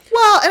 wild.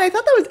 Well, and I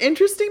thought that was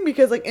interesting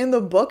because, like, in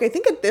the book, I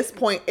think at this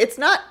point, it's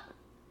not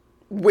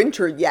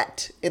winter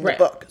yet in the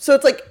book. So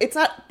it's like, it's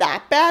not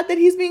that bad that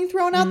he's being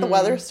thrown out. The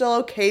weather's still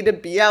okay to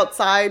be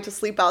outside, to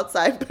sleep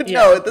outside. But this is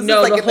like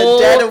in the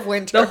dead of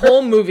winter. The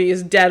whole movie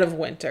is dead of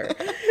winter.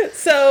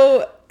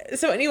 So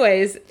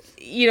anyways,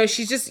 you know,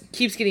 she just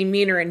keeps getting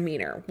meaner and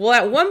meaner. Well,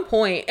 at one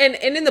point, and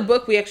in the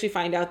book, we actually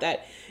find out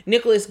that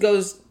Nicholas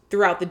goes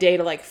throughout the day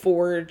to like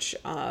forage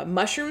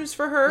mushrooms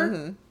for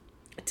her.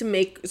 To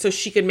make, so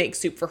she could make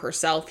soup for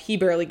herself. He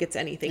barely gets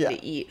anything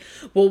to eat.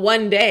 Well,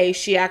 one day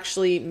she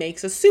actually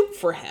makes a soup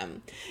for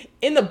him.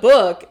 In the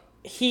book,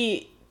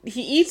 he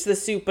eats the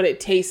soup, but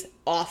it tastes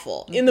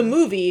awful. In the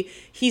movie,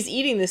 he's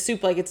eating the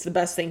soup like it's the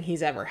best thing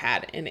he's ever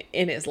had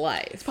in his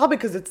life. It's probably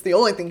because it's the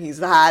only thing he's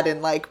had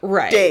in like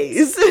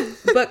days.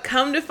 But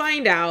come to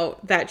find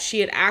out that she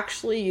had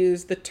actually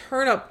used the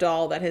turnip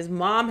doll that his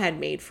mom had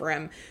made for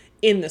him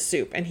in the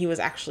soup, and he was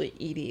actually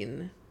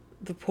eating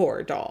the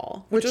poor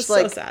doll, which is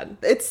like, so sad.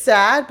 It's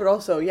sad, but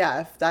also,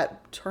 if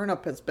that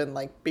turnip has been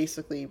like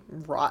basically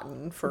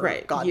rotten for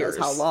God knows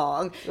how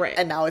long,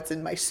 and now it's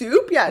in my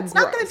soup, it's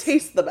not going to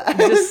taste the best.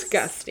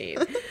 Disgusting.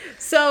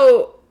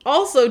 So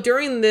also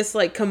during this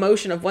like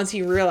commotion of once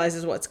he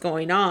realizes what's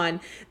going on,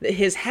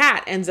 his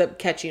hat ends up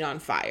catching on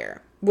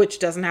fire, which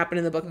doesn't happen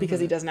in the book because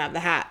he doesn't have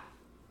the hat.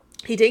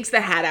 He takes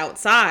the hat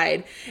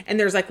outside and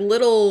there's like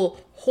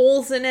little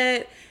holes in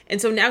it. And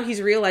so now he's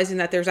realizing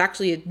that there's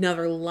actually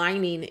another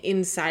lining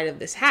inside of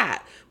this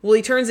hat. Well,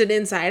 he turns it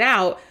inside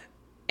out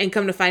and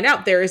come to find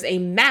out there is a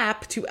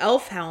map to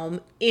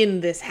Elfhelm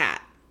in this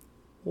hat,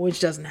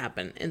 which doesn't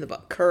happen in the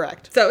book.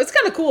 Correct. So it's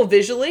kind of cool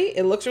visually.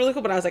 It looks really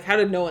cool, but I was like, how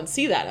did no one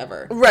see that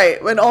ever? Right.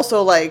 And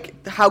also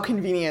like how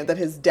convenient that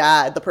his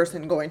dad, the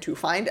person going to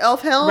find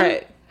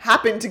Elfhelm,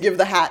 happened to give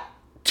the hat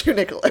to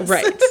Nicholas.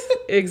 Right.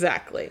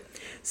 Exactly.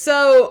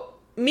 So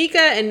Mika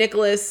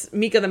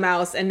the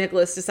mouse and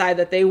Nicholas decide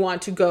that they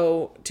want to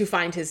go to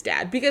find his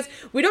dad, because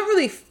we don't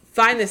really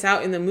find this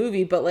out in the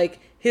movie, but like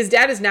his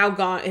dad is now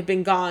had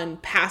been gone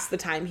past the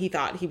time he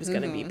thought he was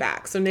going to be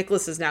back. So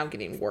Nicholas is now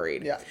getting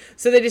worried. Yeah.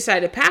 So they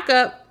decide to pack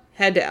up,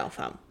 head to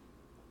Elfhelm.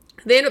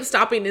 They end up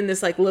stopping in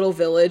this like little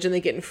village, and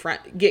they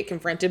get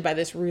confronted by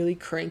this really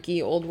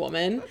cranky old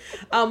woman,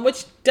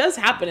 which does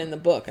happen in the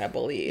book, I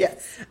believe.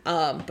 Yes.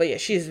 But yeah,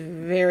 she's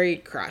very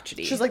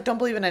crotchety. She's like, don't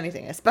believe in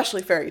anything,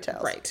 especially fairy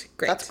tales. Right.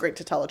 Great. That's great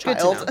to tell a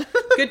child.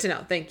 Good to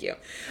know. Thank you.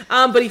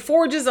 But he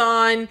forges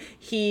on.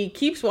 He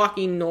keeps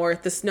walking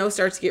north. The snow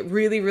starts to get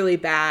really, really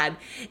bad,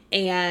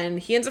 and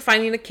he ends up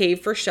finding a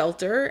cave for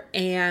shelter.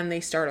 And they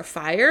start a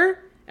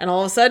fire. And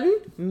all of a sudden,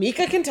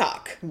 Mika can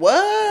talk.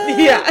 What?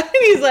 Yeah. And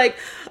he's like,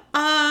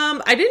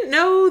 I didn't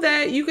know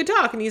that you could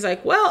talk. And he's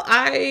like, well,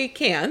 I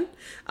can.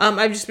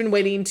 I've just been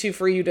waiting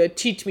for you to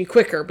teach me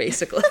quicker,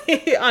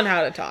 basically, on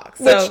how to talk.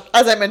 So, which,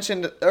 as I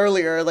mentioned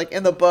earlier, like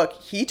in the book,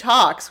 he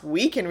talks.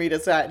 We can read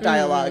his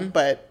dialogue,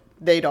 but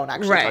they don't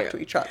actually talk to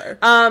each other.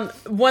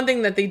 One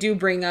thing that they do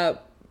bring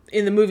up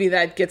in the movie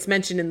that gets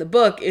mentioned in the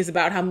book is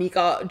about how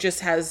Mika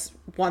just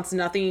wants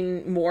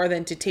nothing more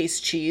than to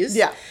taste cheese.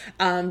 Yeah.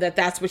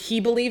 That's what he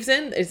believes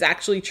in is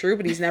actually true,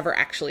 but he's never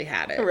actually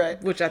had it. Right.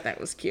 Which I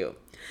thought was cute.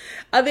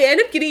 They end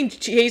up getting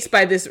chased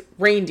by this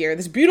reindeer,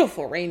 this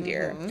beautiful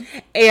reindeer.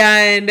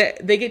 And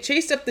they get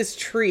chased up this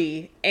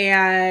tree,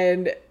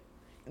 and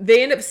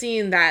they end up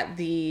seeing that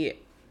the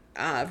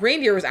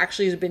reindeer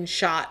has been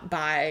shot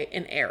by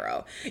an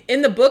arrow.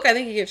 In the book, I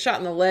think he gets shot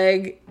in the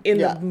leg. In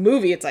the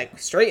movie, it's like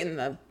straight in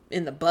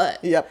the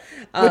butt. Yep.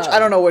 Which I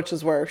don't know which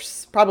is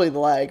worse. Probably the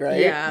leg, right?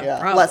 Yeah.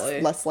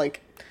 Probably. Less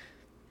like,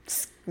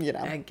 you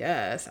know. I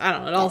guess. I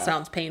don't know. It all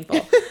sounds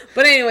painful.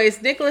 But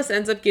anyways, Nicholas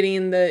ends up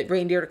getting the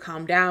reindeer to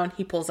calm down.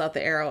 He pulls out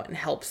the arrow and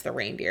helps the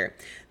reindeer.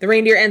 The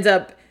reindeer ends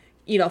up,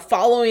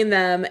 following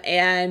them,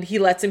 and he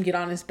lets him get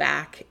on his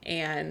back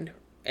and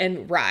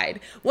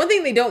ride. One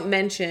thing they don't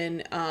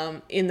mention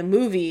in the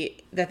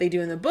movie that they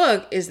do in the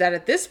book is that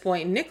at this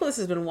point, Nicholas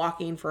has been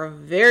walking for a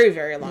very,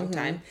 very long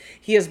time.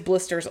 He has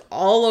blisters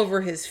all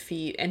over his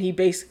feet, and he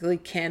basically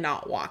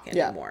cannot walk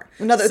anymore.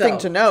 Another thing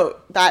to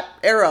note, that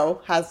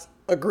arrow has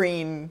a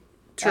green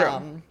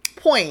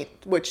point,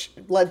 which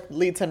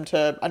leads him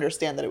to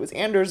understand that it was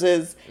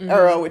Anders's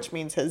arrow, which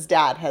means his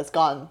dad has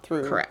gone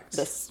through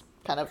this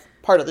kind of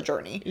part of the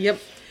journey. Yep.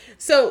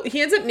 So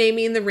he ends up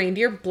naming the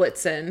reindeer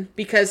Blitzen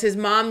because his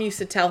mom used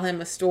to tell him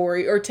a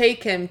story or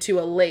take him to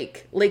a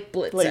Lake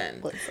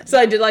Blitzen. So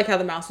I did like how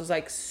the mouse was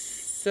like,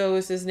 so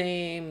is his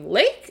name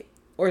Lake?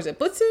 Or is it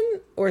Blitzen?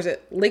 Or is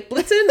it Lake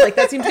Blitzen? Like,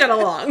 that seems kind of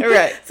long.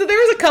 Right. So there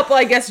was a couple,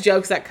 I guess,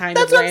 jokes that kind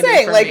of That's what I'm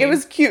saying. for like, me. It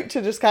was cute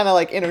to just kind of,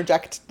 like,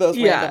 interject those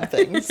random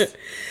things.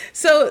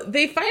 So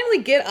they finally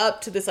get up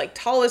to this, like,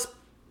 tallest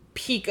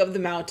peak of the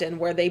mountain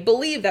where they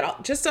believe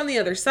that just on the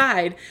other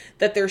side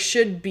that there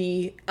should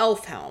be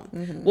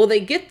Elfhelm. Well, they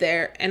get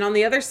there, and on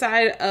the other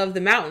side of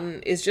the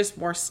mountain is just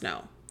more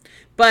snow.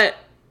 But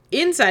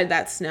inside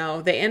that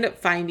snow, they end up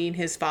finding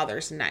his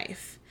father's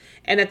knife.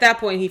 And at that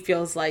point, he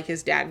feels like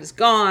his dad is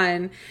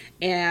gone,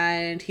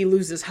 and he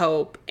loses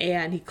hope,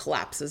 and he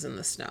collapses in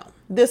the snow.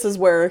 This is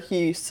where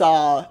he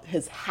saw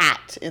his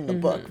hat in the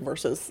book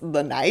versus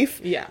the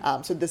knife.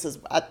 Yeah. So this is,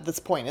 at this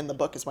point in the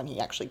book, is when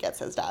he actually gets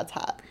his dad's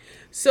hat.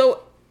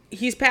 So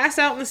he's passed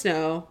out in the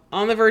snow,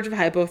 on the verge of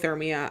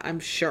hypothermia,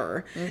 I'm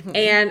sure.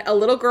 And a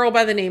little girl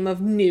by the name of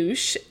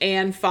Noosh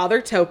and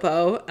Father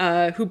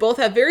Topo, who both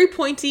have very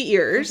pointy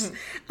ears,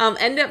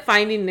 end up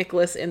finding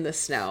Nicholas in the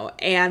snow.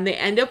 And they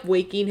end up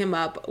waking him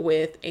up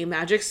with a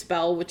magic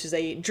spell, which is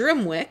a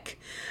Drimwick,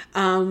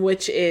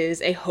 which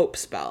is a hope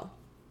spell.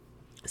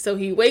 So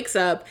he wakes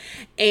up,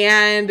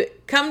 and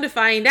come to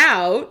find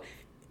out,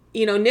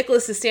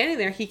 Nicholas is standing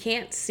there. He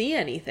can't see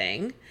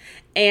anything.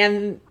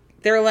 And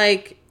they're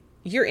like,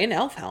 you're in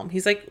Elfhelm.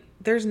 He's like,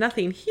 there's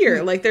nothing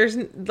here. Like,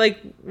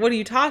 what are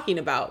you talking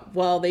about?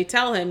 Well, they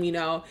tell him,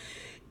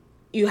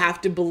 you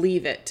have to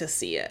believe it to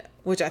see it,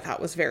 which I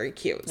thought was very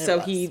cute.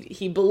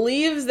 He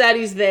believes that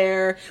he's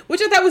there,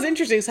 which I thought was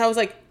interesting. So I was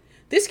like,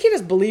 this kid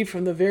has believed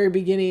from the very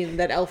beginning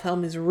that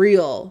Elfhelm is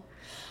real.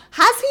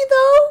 Has he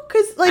though?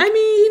 Because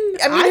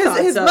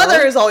his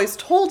mother has always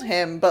told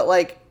him, but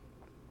like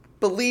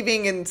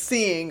believing and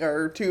seeing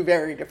are two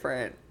very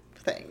different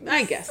things.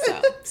 I guess so.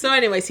 So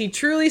anyways, he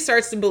truly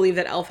starts to believe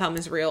that Elfhelm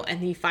is real, and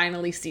he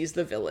finally sees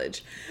the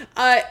village.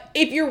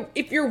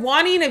 If you're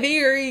wanting a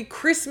very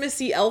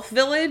Christmassy elf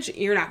village,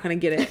 you're not going to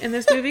get it in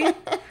this movie,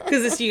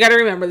 because you got to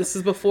remember, this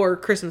is before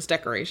Christmas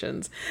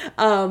decorations.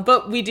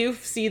 But we do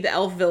see the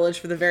elf village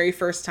for the very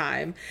first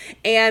time,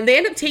 and they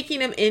end up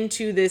taking him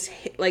into this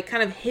like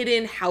kind of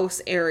hidden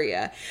house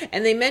area,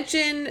 and they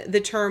mention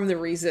the term the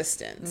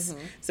Resistance.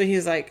 So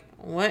he's like,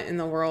 what in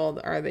the world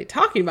are they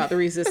talking about, the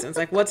Resistance?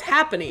 Like, what's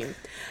happening?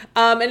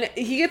 And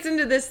he gets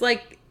into this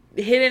like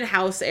hidden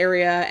house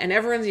area, and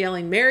everyone's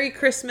yelling Merry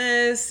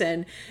Christmas,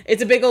 and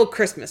it's a big old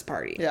Christmas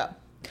party. Yeah.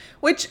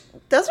 Which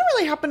doesn't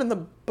really happen in the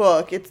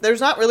book. There's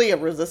not really a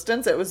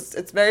resistance.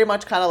 It's very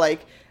much kind of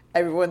like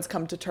everyone's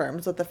come to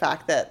terms with the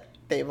fact that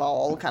they've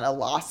all kind of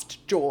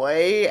lost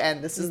joy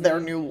and this is their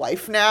new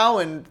life now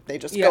and they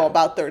just go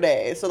about their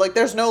day. So like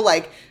there's no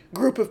like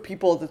group of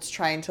people that's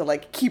trying to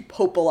like keep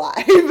hope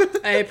alive.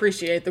 I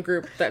appreciate the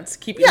group that's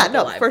keeping hope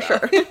alive. For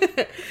sure.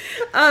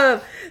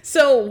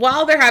 So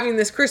while they're having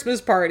this Christmas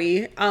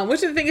party,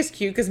 which I think is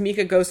cute because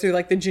Mika goes through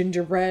like the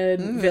gingerbread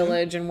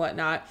village and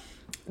whatnot,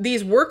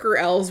 these worker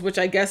elves, which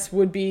I guess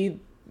would be,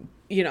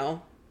 you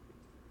know,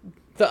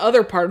 the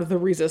other part of the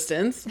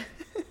resistance,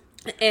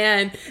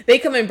 and they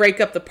come and break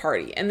up the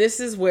party. And this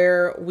is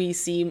where we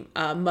see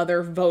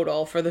Mother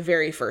Vodal for the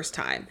very first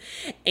time.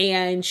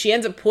 And she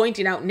ends up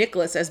pointing out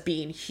Nicholas as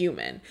being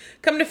human.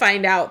 Come to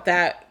find out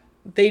that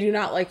they do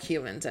not like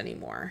humans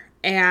anymore.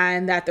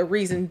 And that the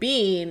reason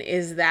being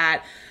is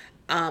that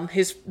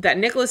that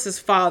Nicholas's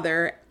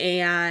father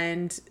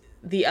and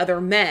the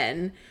other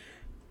men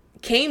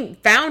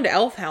found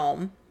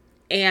Elfhelm.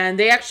 And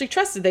they actually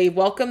trusted. They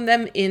welcomed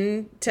them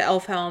into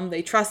Elfhelm.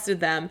 They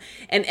trusted them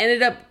and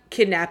ended up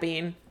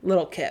kidnapping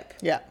little Kip.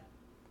 Yeah.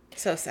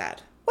 So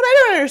sad. What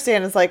I don't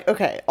understand is like,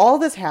 okay, all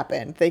this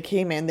happened. They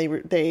came in,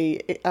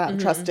 they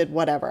trusted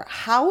whatever.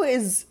 How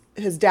is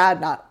his dad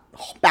not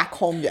back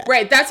home yet?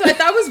 Right. That's what I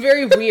thought was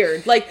very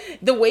weird. Like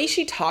the way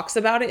she talks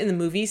about it in the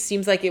movies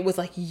seems like it was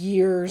like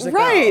years ago.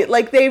 Right.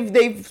 Like they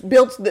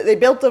built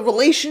a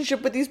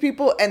relationship with these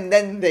people and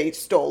then they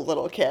stole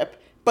little Kip.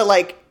 But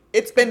like,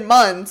 it's been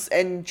months,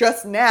 and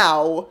just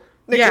now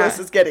Nicholas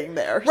is getting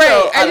there. Right.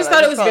 So, I just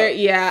thought it was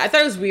I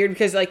thought it was weird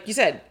because, like you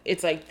said,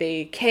 it's like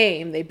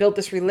they built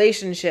this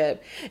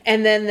relationship,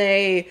 and then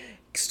they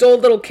stole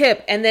little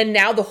Kip, and then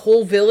now the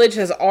whole village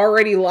has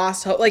already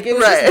lost hope. Like, it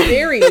was just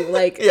very,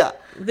 like,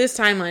 this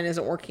timeline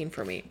isn't working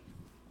for me.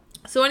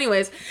 So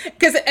anyways,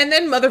 and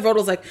then Mother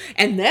Vodal's like,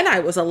 and then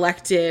I was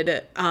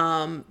elected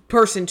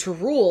person to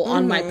rule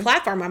on my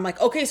platform. I'm like,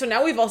 okay, so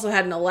now we've also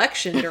had an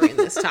election during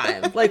this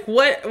time. Like,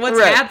 what's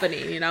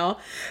happening, you know?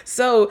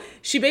 So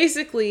she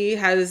basically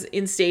has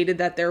instated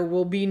that there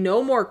will be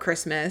no more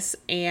Christmas,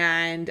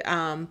 and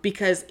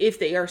because if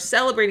they are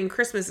celebrating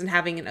Christmas and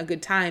having a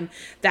good time,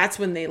 that's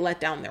when they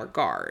let down their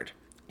guard.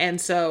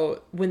 And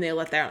so when they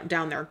let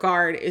down their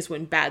guard is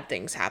when bad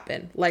things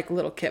happen, like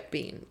little Kip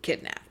being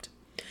kidnapped.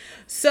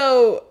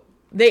 So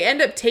they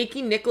end up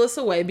taking Nicholas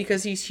away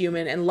because he's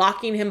human and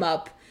locking him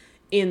up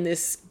in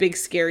this big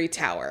scary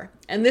tower.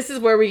 And this is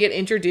where we get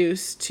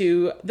introduced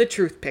to the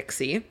Truth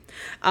Pixie.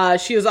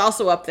 She was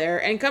also up there,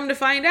 and come to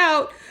find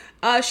out,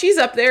 she's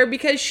up there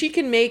because she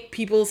can make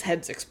people's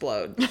heads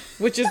explode,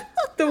 which is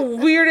the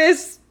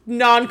weirdest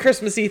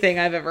non-Christmassy thing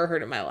I've ever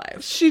heard in my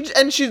life. She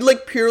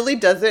like purely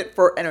does it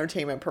for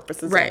entertainment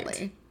purposes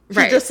only.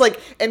 She just like,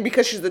 and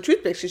because she's the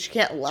Truth Pixie, she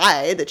can't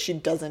lie that she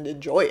doesn't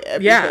enjoy it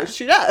because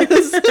she does.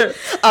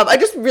 I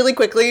just really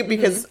quickly,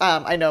 because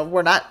I know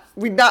we're not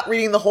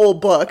reading the whole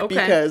book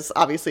because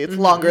obviously it's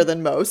longer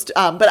than most.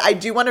 But I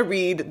do want to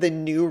read the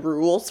new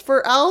rules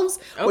for elves,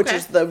 which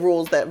is the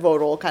rules that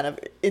Vodal kind of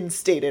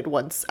instated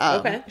once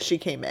she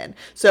came in.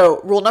 So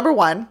rule number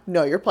 1,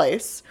 know your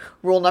place.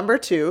 Rule number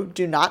 2,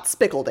 do not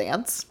spickle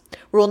dance.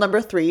 Rule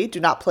number 3, do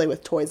not play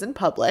with toys in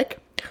public.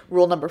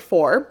 Rule number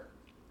 4,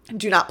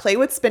 do not play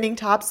with spinning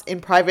tops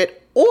in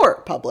private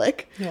or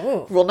public.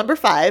 Oh. Rule number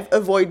 5,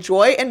 avoid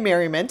joy and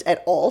merriment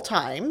at all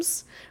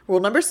times. Rule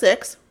number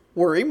 6,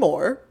 worry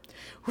more.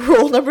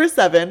 Rule number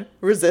 7,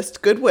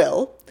 resist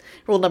goodwill.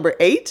 Rule number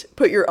 8,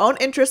 put your own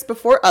interests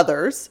before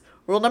others.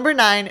 Rule number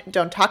 9,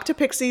 don't talk to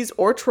pixies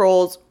or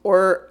trolls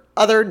or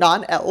other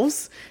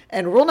non-elves.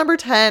 And rule number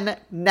 10,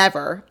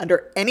 never,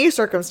 under any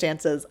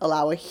circumstances,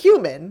 allow a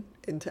human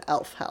into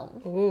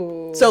Elfhelm.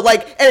 Ooh. So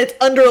like, and it's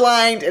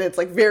underlined and it's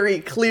like very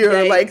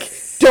clear, like,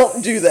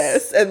 don't do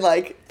this. And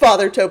like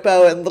Father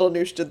Topo and Little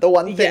Noosh did the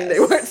one thing they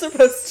weren't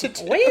supposed to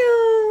do.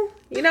 Well,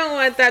 you know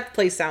what? That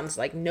place sounds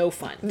like no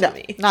fun to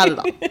me. Not at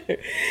all.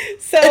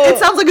 So it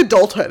sounds like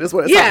adulthood is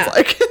what it sounds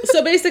like.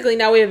 So basically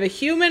now we have a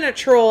human, a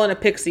troll, and a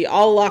pixie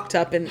all locked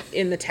up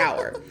in the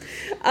tower.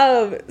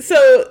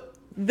 So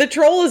the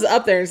troll is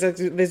up there. It's like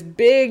this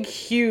big,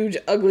 huge,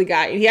 ugly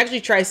guy. And he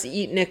actually tries to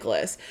eat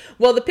Nicholas.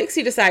 Well, the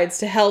pixie decides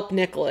to help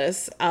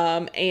Nicholas.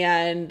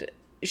 And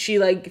she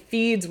like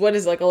feeds, what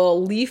is like a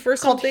little leaf or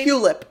something?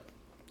 Called Hulip.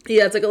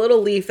 Yeah, it's like a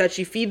little leaf that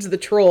she feeds the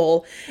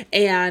troll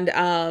and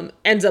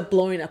ends up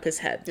blowing up his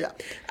head.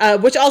 Yeah.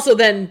 Which also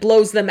then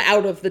blows them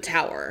out of the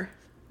tower.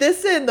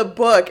 This in the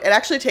book, it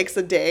actually takes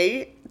a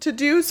day to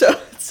do. So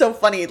it's so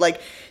funny.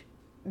 Like,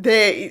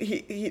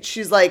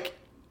 she's like,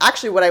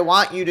 actually, what I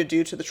want you to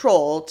do to the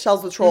troll,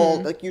 tells the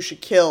troll, like, you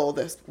should kill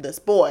this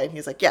boy. And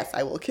he's like, yes,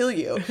 I will kill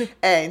you.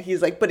 And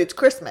he's like, but it's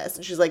Christmas.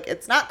 And she's like,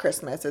 it's not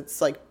Christmas.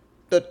 It's like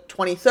the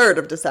 23rd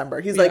of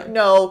December. He's like,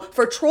 no,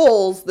 for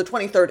trolls, the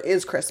 23rd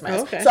is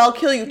Christmas. So I'll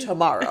kill you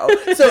tomorrow.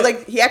 So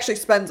like, he actually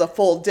spends a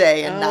full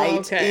day and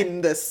night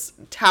in this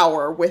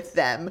tower with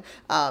them.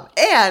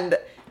 And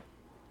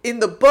in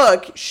the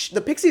book,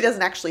 the pixie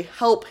doesn't actually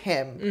help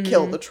him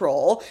kill the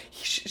troll.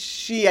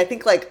 She, I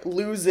think, like,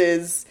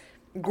 loses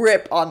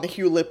grip on the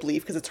Hulip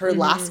leaf because it's her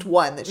last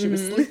one that she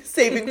was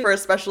saving for a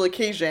special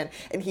occasion,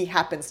 and he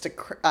happens to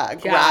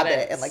grab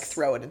it and like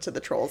throw it into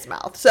the troll's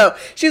mouth. So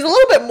she's a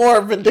little bit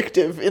more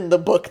vindictive in the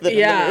book than in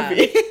the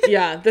movie.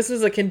 Yeah, this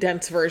was a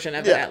condensed version,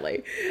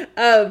 evidently.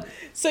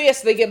 So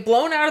yes, they get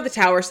blown out of the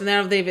tower. So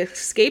now they've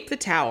escaped the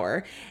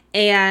tower,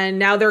 and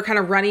now they're kind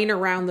of running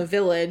around the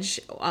village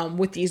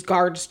with these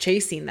guards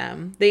chasing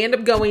them. They end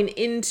up going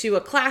into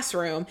a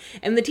classroom,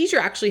 and the teacher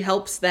actually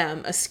helps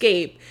them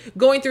escape,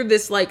 going through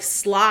this like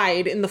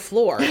slide in the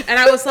floor. And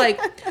I was like,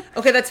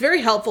 okay, that's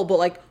very helpful, but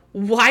like,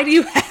 why do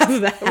you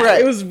have that?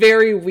 Right. It was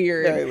very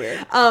weird. Very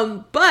weird.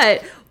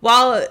 But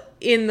while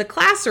in the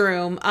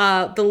classroom,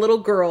 the little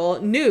girl,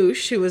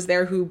 Noosh, who was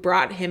there, who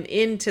brought him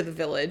into the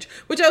village,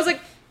 which I was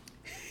like,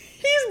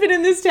 he's been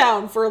in this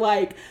town for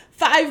like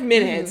 5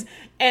 minutes.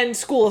 And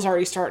school has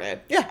already started.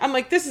 Yeah. I'm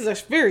like, this is a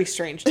very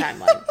strange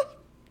timeline.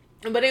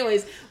 But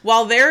anyways,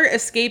 while they're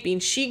escaping,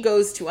 she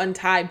goes to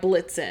untie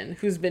Blitzen,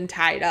 who's been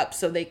tied up,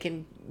 so they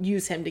can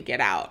use him to get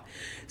out.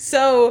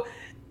 So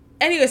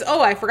anyways,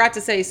 I forgot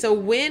to say, so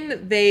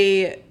when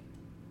they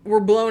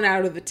were blown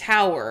out of the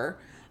tower,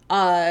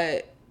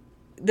 the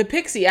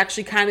pixie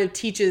actually kind of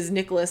teaches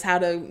Nicholas how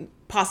to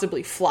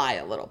possibly fly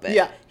a little bit.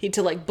 Yeah.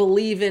 To like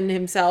believe in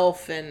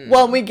himself. And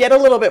well, we get a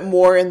little bit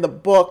more in the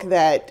book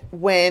that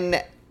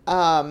when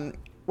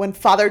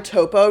Father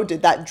Topo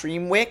did that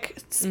dream wick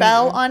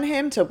spell on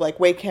him to like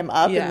wake him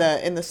up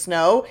in the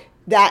snow,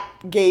 that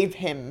gave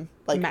him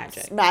like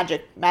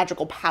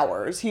magical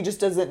powers. He just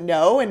doesn't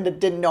know and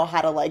didn't know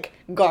how to like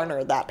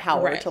garner that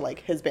power to like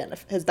his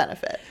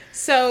benefit.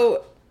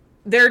 So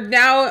they're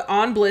now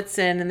on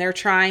Blitzen, and they're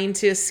trying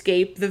to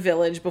escape the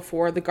village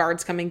before the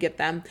guards come and get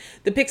them.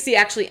 The pixie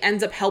actually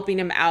ends up helping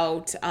him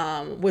out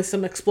with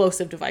some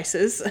explosive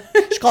devices.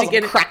 She calls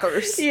them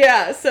crackers.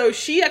 Yeah, so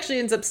she actually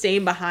ends up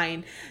staying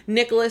behind.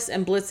 Nicholas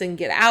and Blitzen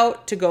get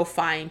out to go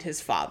find his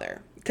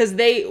father. Because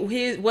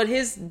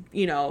his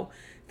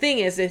thing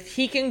is, if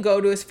he can go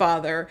to his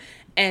father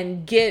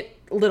and get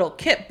little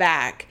Kip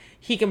back,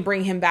 he can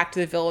bring him back to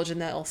the village,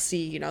 and they'll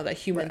see, that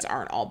humans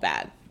aren't all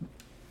bad.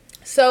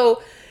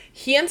 So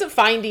he ends up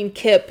finding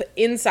Kip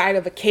inside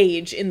of a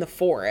cage in the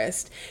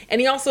forest, and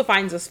he also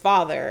finds his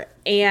father,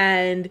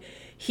 and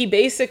he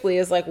basically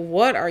is like,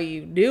 what are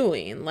you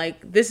doing?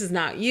 Like, this is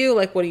not you.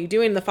 Like, what are you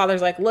doing? The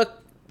father's like, look,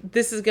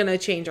 this is going to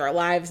change our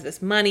lives,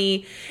 this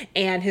money.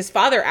 And his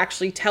father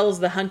actually tells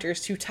the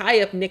hunters to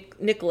tie up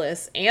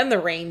Nicholas and the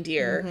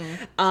reindeer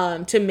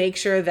to make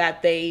sure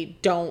that they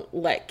don't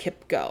let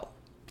Kip go.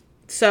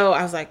 So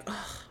I was like,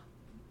 ugh.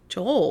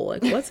 Joel,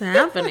 like, what's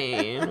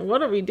happening?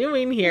 What are we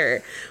doing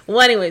here?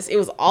 Well, anyways, it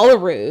was all a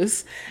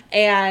ruse.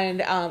 And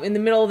in the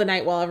middle of the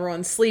night while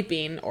everyone's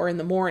sleeping, or in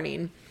the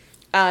morning,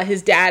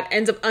 his dad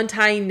ends up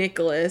untying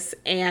Nicholas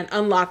and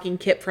unlocking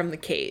Kip from the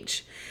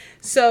cage.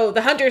 So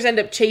the hunters end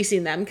up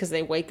chasing them because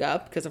they wake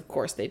up, because of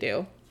course they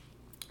do.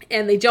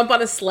 And they jump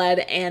on a sled,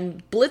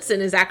 and Blitzen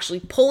is actually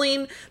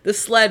pulling the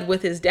sled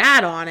with his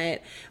dad on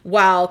it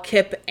while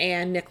Kip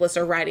and Nicholas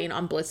are riding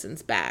on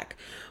Blitzen's back.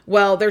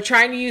 Well, they're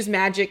trying to use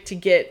magic to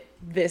get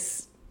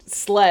this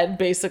sled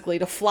basically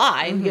to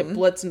fly and get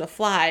Blitzen to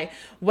fly.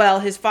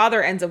 Well, his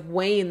father ends up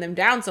weighing them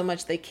down so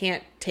much they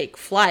can't take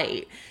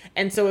flight.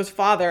 And so his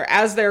father,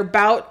 as they're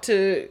about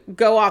to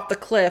go off the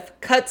cliff,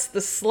 cuts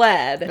the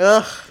sled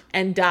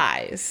and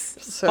dies.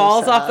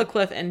 Falls off the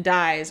cliff and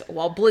dies,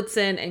 while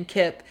Blitzen and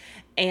Kip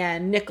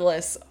and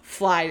Nicholas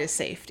fly to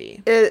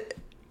safety.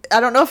 I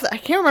don't know I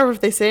can't remember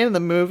if they say it in the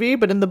movie,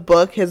 but in the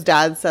book, his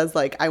dad says,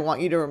 like, I want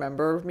you to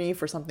remember me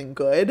for something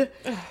good.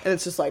 And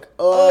it's just like,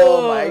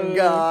 oh my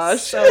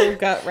gosh. So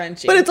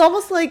gut-wrenching. But it's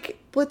almost like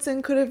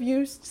Blitzen could have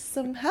used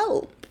some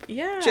help.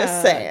 Yeah.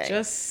 Just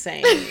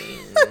saying.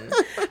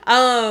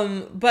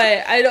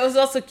 But it was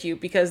also cute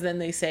because then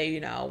they say,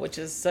 which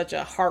is such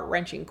a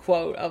heart-wrenching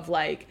quote of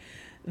like,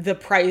 the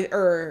price,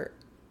 or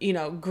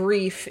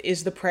grief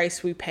is the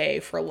price we pay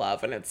for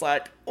love. And it's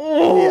like,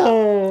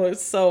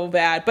 it's so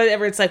bad. But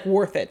it's like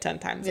worth it 10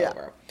 times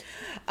over.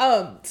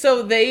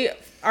 So they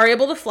are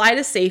able to fly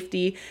to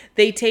safety.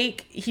 He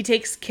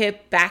takes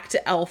Kip back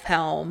to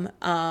Elfhelm.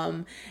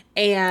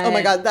 And oh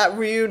my God, that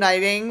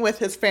reuniting with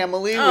his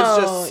family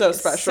was just so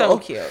special. So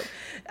cute.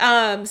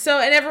 And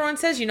everyone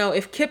says,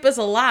 if Kip is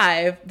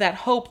alive, that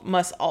Hope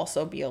must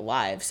also be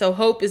alive. So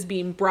Hope is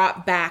being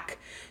brought back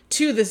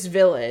to this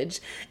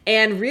village.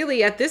 And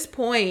really at this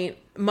point,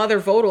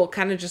 Mother Vodal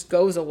kind of just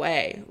goes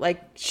away.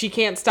 Like, she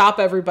can't stop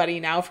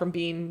everybody now from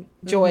being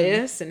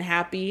joyous and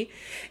happy.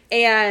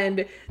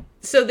 And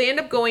so they end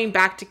up going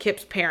back to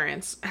Kip's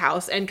parents'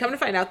 house, and come to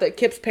find out that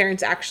Kip's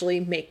parents actually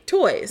make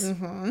toys.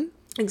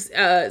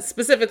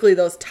 Specifically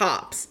those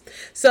tops.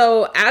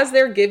 So as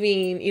they're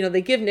giving,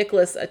 they give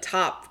Nicholas a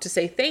top to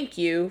say thank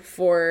you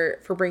for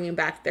bringing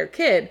back their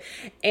kid.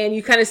 And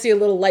you kind of see a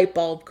little light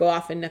bulb go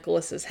off in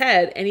Nicholas's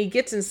head, and he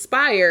gets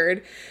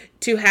inspired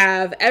to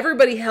have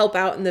everybody help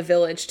out in the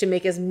village to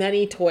make as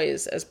many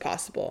toys as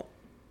possible.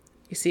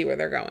 You see where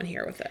they're going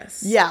here with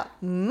this. Yeah,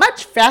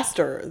 much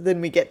faster than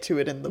we get to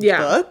it in the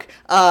book.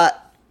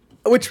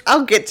 which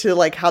I'll get to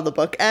like how the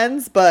book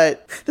ends,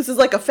 but this is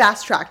like a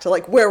fast track to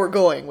like where we're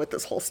going with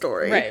this whole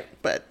story. Right.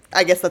 But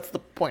I guess that's the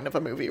point of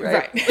a movie,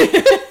 right?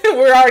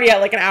 We're already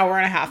at like an hour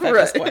and a half at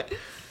this point.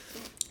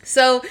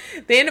 So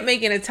they end up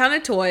making a ton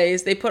of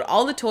toys. They put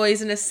all the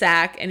toys in a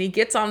sack, and he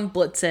gets on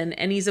Blitzen,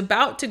 and he's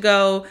about to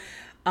go,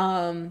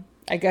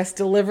 I guess,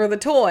 deliver the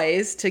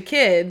toys to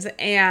kids,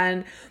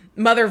 and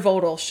Mother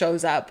Vodal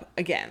shows up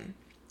again,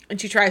 and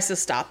she tries to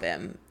stop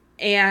him.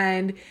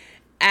 And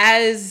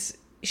as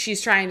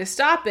she's trying to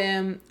stop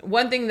him,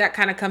 one thing that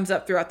kind of comes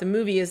up throughout the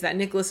movie is that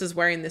Nicholas is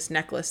wearing this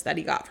necklace that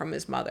he got from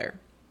his mother.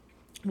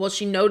 Well,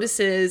 she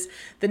notices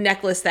the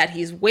necklace that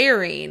he's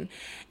wearing,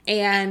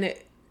 and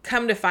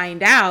come to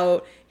find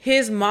out,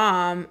 his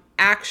mom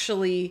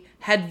actually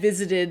had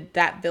visited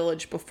that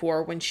village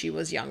before when she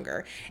was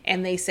younger.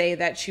 And they say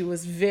that she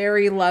was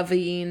very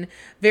loving,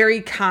 very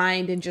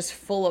kind, and just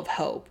full of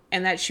hope.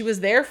 And that she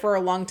was there for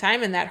a long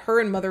time, and that her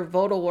and Mother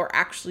Vodal were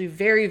actually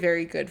very,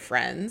 very good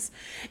friends.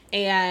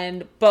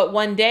 But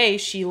one day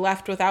she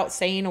left without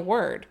saying a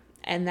word,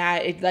 and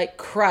that it like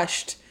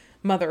crushed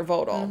Mother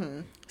Vodal.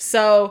 Mm-hmm.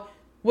 So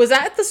was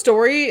that the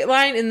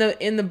storyline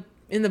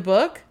in the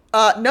book?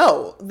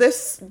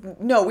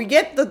 No, we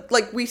get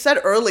like we said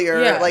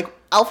earlier, like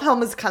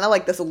Elfhelm is kind of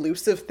like this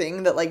elusive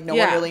thing that like no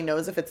one really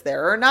knows if it's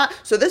there or not.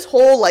 So this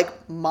whole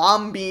like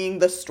mom being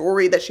the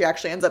story that she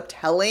actually ends up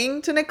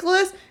telling to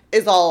Nicholas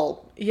is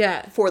all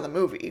for the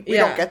movie. We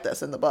don't get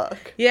this in the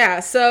book.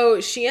 Yeah.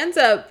 So she ends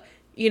up,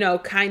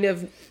 kind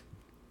of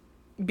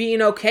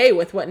being okay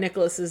with what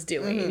Nicholas is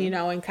doing,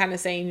 and kind of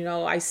saying,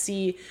 I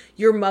see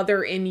your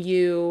mother in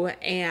you,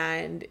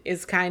 and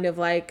is kind of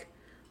like,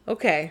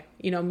 okay,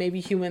 maybe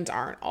humans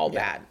aren't all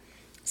bad.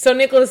 So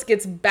Nicholas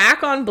gets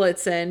back on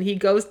Blitzen. He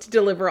goes to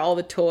deliver all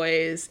the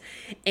toys.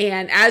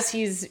 And as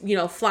he's,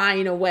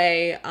 flying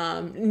away,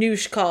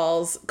 Noosh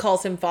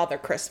calls him Father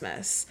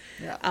Christmas,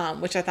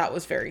 which I thought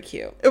was very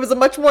cute. It was a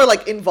much more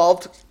like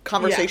involved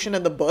conversation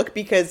in the book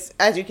because,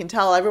 as you can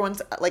tell,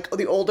 everyone's like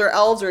the older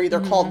elves are either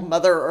called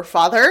Mother or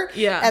Father.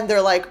 Yeah. And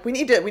they're like, we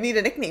need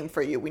a nickname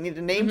for you. We need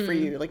a name for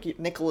you. Like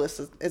Nicholas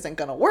isn't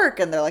going to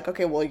work. And they're like,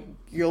 okay, well,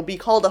 you'll be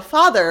called a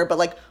father, but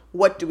like,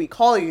 what do we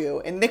call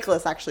you? And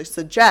Nicholas actually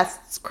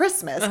suggests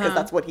Christmas because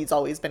that's what he's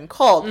always been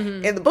called.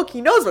 In the book,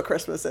 he knows what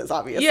Christmas is,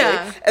 obviously.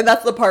 Yeah. And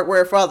that's the part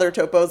where Father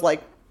Topo's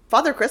like,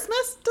 Father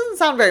Christmas? Doesn't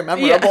sound very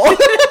memorable.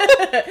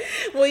 Yeah.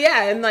 Well,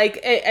 yeah. And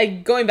like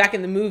going back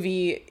in the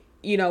movie,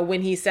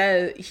 when he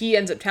says, he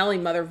ends up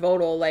telling Mother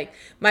Vodal, like,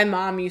 my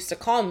mom used to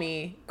call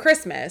me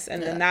Christmas.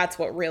 And then that's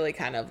what really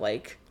kind of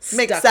like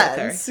makes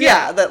sense.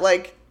 Yeah. That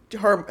like,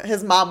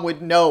 his mom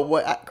would know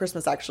what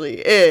Christmas actually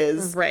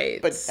is.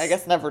 Right. But I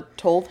guess never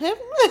told him.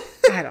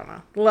 I don't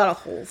know. A lot of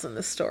holes in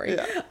this story.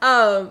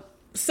 Yeah.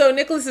 So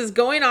Nicholas is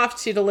going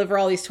off to deliver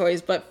all these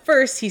toys, but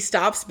first he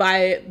stops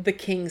by the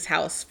king's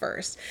house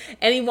first.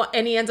 And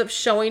he ends up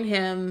showing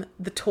him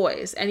the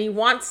toys. And he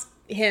wants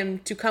him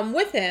to come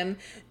with him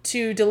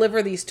to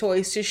deliver these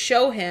toys to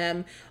show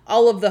him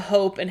all of the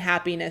hope and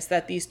happiness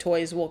that these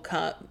toys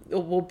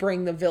will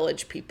bring the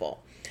village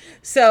people.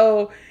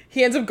 So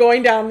he ends up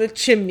going down the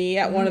chimney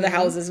at one of the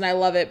houses, and I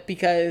love it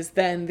because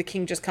then the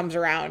king just comes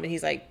around and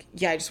he's like,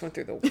 yeah, I just went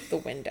through the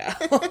window,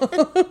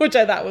 which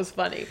I thought was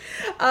funny.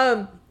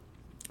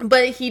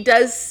 But he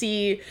does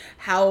see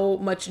how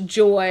much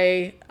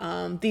joy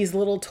these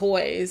little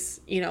toys,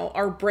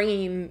 are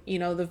bringing,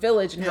 the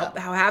village, and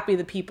how happy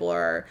the people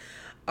are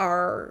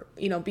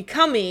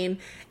becoming.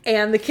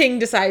 And the king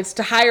decides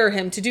to hire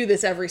him to do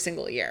this every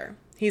single year.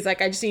 He's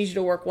like, I just need you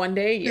to work one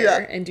day a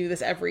year and do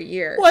this every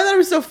year. Well, I thought it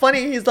was so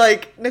funny. He's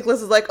like,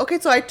 Nicholas is like, okay,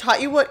 so I taught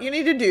you what you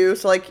need to do.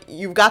 So like,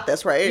 you've got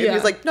this, right? Yeah. And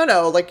he's like,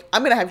 no, like,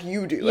 I'm going to have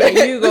you do it.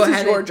 Yeah, you go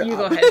ahead and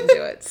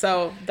do it.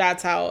 So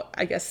that's how,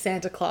 I guess,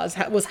 Santa Claus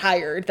was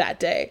hired that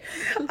day.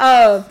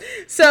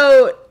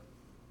 So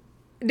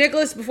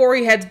Nicholas, before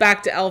he heads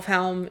back to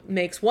Elfhelm,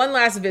 makes one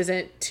last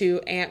visit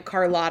to Aunt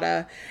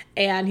Carlotta.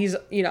 And he's,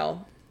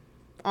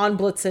 on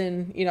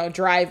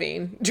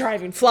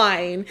Blitzen,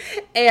 flying,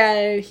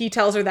 and he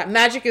tells her that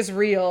magic is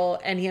real,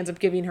 and he ends up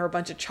giving her a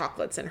bunch of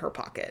chocolates in her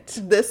pocket.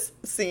 This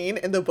scene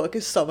in the book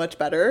is so much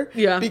better.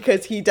 Yeah.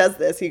 Because he does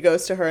this. He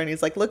goes to her and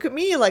he's like, look at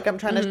me, like I'm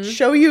trying to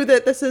show you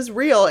that this is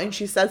real. And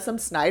she says some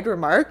snide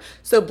remark,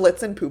 so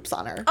Blitzen poops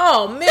on her.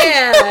 Oh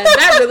man,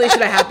 that really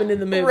should have happened in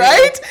the movie.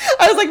 Right?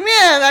 I was like,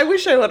 man, I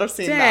wish I would have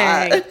seen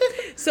that.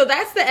 So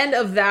that's the end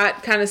of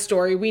that kind of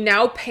story. We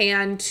now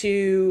pan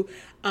to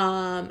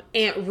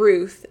Aunt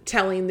Ruth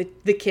telling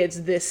the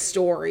kids this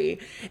story,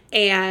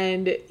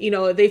 and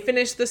they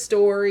finish the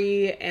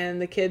story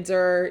and the kids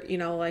are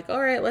like,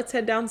 all right, let's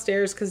head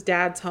downstairs because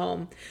Dad's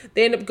home.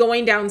 They end up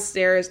going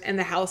downstairs and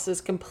the house is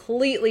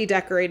completely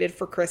decorated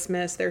for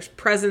Christmas. There's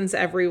presents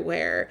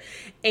everywhere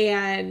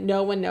and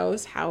no one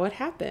knows how it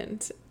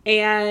happened.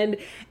 And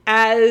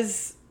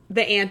as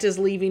the aunt is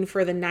leaving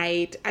for the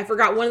night, I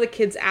forgot, one of the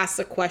kids asks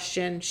a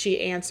question, she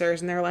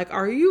answers, and they're like,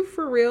 are you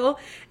for real?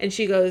 And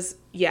she goes,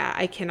 yeah,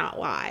 I cannot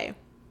lie.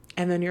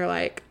 And then you're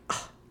like,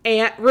 oh,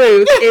 Aunt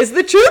Ruth is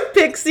the truth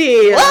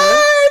pixie.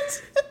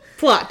 What?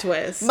 Plot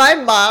twist. My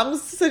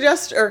mom's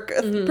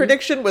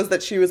prediction was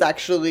that she was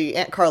actually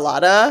Aunt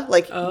Carlotta,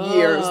 like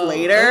years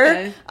later.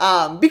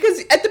 Okay. Because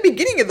at the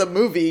beginning of the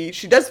movie,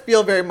 she does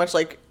feel very much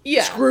like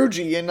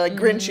Scroogey and like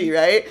Grinchy,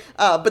 right?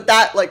 But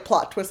that like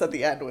plot twist at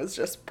the end was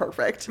just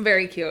perfect.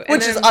 Very cute.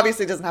 Which is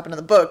obviously doesn't happen in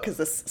the book because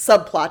this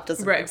subplot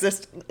doesn't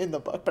exist in the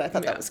book, but I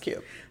thought that was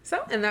cute.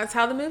 So, and that's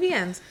how the movie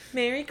ends.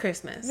 Merry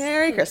Christmas.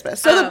 Merry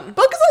Christmas. So the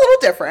book is a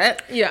little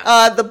different.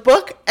 Yeah. The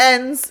book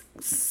ends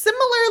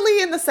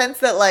similarly in the sense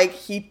that like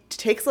he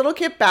takes little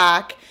Kip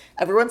back.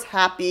 Everyone's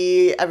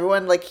happy.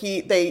 Everyone like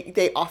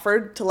they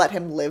offered to let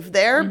him live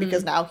there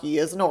because now he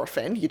is an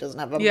orphan. He doesn't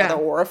have a mother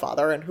or a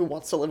father, and who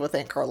wants to live with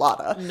Aunt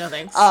Carlotta? No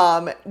thanks.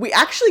 We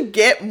actually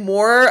get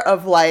more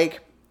of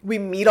like we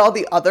meet all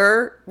the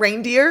other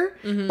reindeer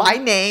by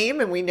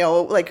name, and we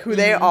know like who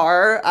they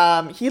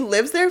are. He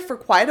lives there for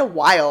quite a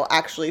while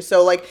actually.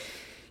 So like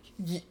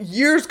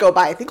years go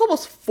by. I think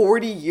almost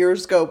 40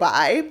 years go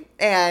by,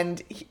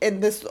 and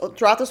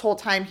throughout this whole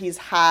time he's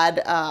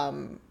had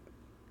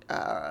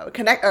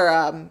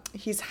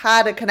he's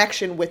had a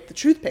connection with the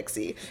Truth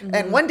Pixie.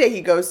 And one day he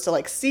goes to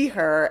like see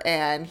her,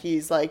 and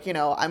he's like, you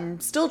know,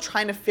 I'm still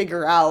trying to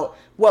figure out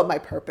what my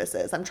purpose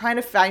is. I'm trying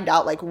to find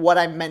out like what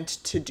I'm meant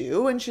to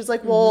do. And she's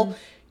like, well,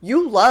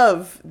 you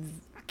love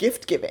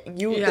gift giving.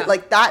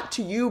 Like that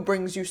to you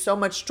brings you so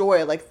much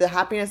joy, like the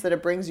happiness that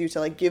it brings you to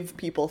like give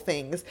people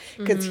things,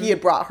 because he had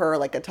brought her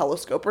like a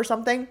telescope or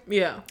something.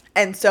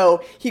 And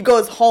so he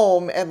goes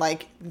home, and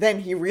like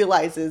then he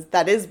realizes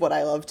that is what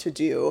I love to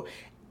do.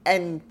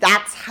 And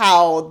that's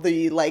how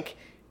the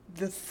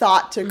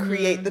thought to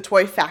create the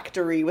toy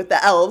factory with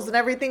the elves and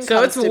everything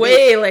so comes it's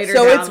way later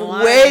so down it's the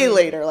line. way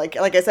later, like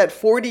I said,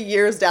 40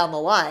 years down the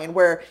line,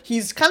 where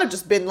he's kind of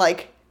just been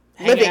like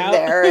living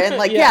there and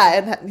like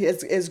and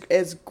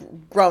is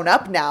grown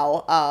up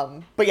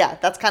now, but yeah,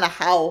 that's kind of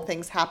how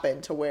things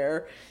happen to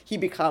where he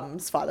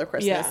becomes Father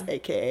Christmas,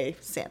 aka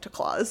Santa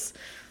Claus.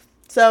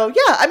 So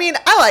yeah, I mean,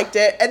 I liked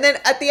it. And then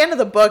at the end of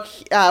the book,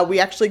 we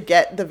actually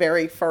get the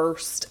very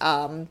first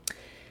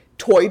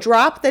toy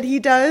drop that he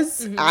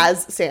does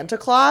as Santa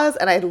Claus.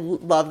 And I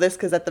love this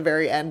because at the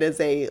very end is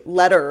a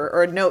letter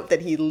or a note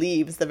that he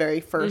leaves the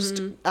very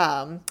first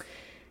girl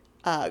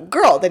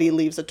that he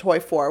leaves a toy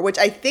for, which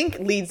I think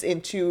leads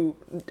into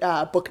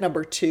book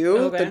number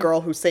 2, The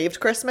Girl Who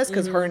Saved Christmas,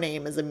 because her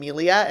name is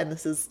Amelia, and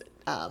this is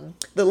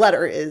the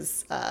letter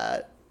is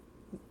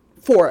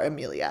for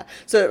Amelia.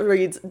 So it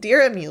reads,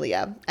 Dear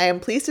Amelia, I am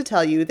pleased to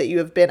tell you that you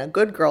have been a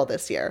good girl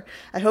this year.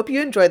 I hope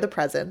you enjoyed the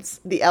presents.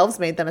 The elves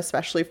made them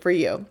especially for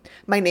you.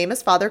 My name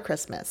is Father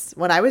Christmas.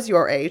 When I was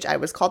your age, I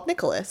was called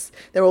Nicholas.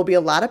 There will be a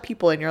lot of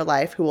people in your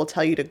life who will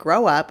tell you to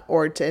grow up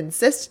or to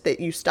insist that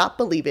you stop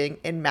believing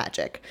in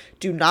magic.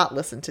 Do not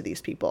listen to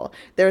these people.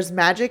 There's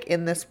magic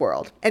in this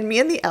world. And me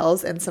and the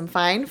elves and some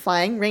fine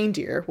flying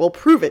reindeer will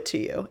prove it to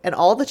you and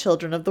all the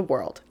children of the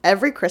world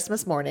every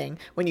Christmas morning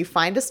when you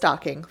find a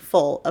stocking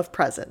full of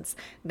presents.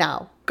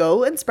 Now,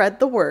 go and spread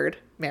the word.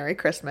 Merry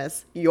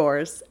Christmas.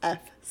 Yours,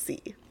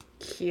 FC.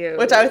 Cute.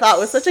 Which I thought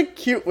was such a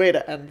cute way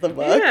to end the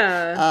book.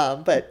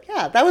 Yeah. But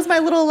yeah, that was my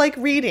little like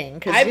reading,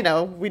 because I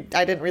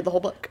didn't read the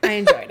whole book. I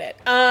enjoyed it.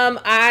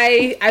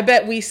 I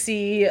bet we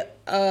see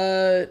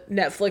a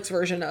Netflix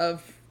version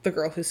of The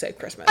Girl Who Saved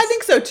Christmas. I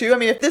think so too. I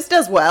mean, if this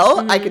does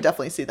well, I could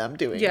definitely see them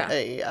doing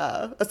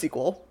a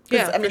sequel.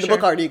 Yeah, I mean, the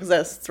book already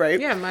exists, right?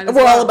 Yeah, might as and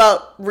we're well. all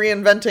about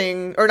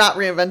reinventing, or not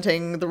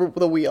reinventing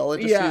the wheel,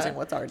 and just using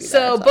what's already there.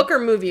 So, book or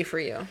movie for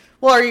you?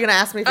 Well, are you going to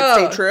ask me if it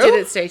stayed true? Did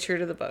it stay true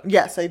to the book?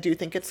 Yes, I do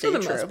think it stayed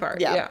true. For the most part,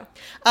 yeah.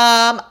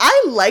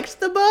 I liked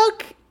the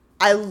book.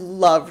 I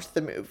loved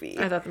the movie.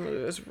 I thought the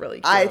movie was really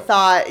cute. I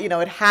thought,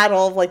 it had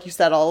all of, like you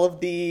said, all of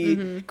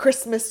the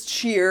Christmas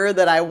cheer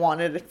that I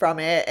wanted from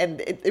it. And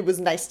it was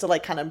nice to,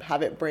 like, kind of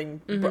have it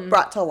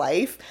brought to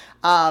life.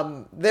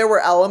 There were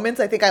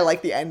elements, I think I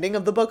liked the ending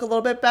of the book a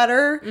little bit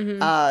better.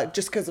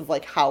 Just because of,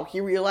 like, how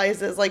he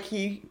realizes, like,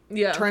 he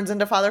turns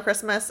into Father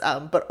Christmas.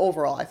 But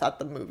overall, I thought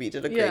the movie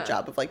did a great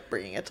job of, like,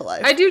 bringing it to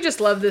life. I do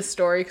just love this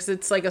story because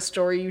it's, like, a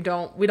story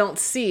we don't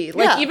see.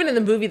 Like, even in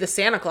the movie The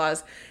Santa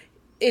Claus,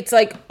 it's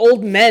like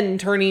old men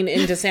turning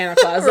into Santa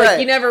Claus. Like,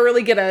 you never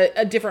really get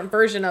a different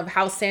version of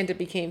how Santa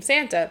became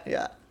Santa.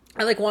 Yeah.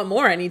 I like want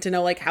more. I need to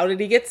know, like, how did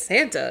he get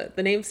Santa?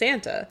 The name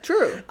Santa.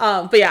 True.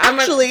 But yeah,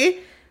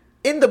 actually,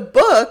 in the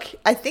book,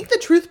 I think the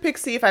Truth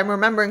Pixie, if I'm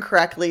remembering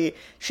correctly,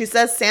 she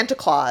says Santa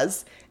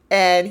Claus,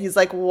 and he's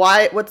like,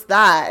 "Why? What's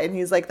that?" And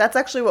he's like, "That's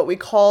actually what we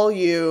call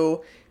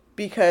you,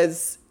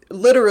 because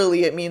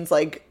literally it means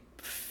like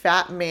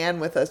fat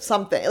man with a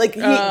something." Like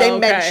they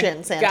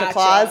mention Santa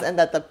Claus, and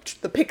that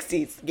the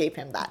Pixies gave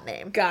him that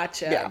name.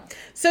 Gotcha.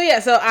 Yeah.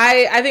 So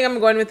I think I'm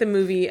going with the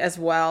movie as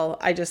well.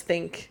 I just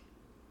think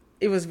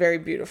it was very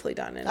beautifully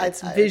done, and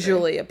it's I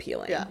visually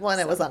appealing. Yeah, well, and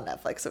it was on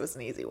Netflix. It was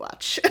an easy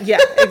watch. Yeah,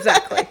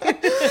 exactly.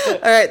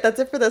 All right, that's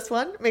it for this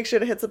one. Make sure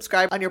to hit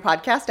subscribe on your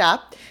podcast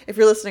app. If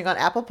you're listening on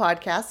Apple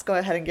Podcasts, go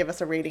ahead and give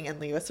us a rating and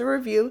leave us a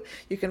review.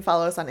 You can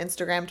follow us on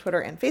Instagram, Twitter,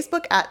 and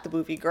Facebook at The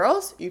Boovie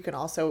Girls. You can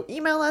also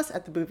email us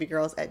at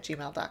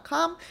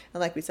theboviegirls@gmail.com.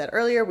 And like we said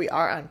earlier, we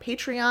are on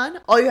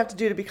Patreon. All you have to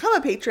do to become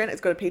a patron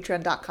is go to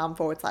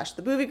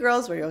patreon.com/The Boovie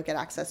Girls, where you'll get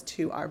access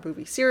to our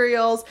Boovie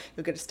cereals.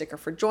 You'll get a sticker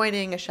for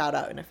joining, a shout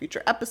out in a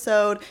future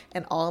episode,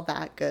 and all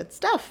that good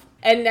stuff.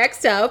 And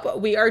next up,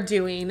 we are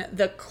doing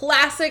the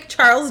classic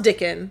Charles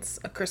Dickens,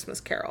 A Christmas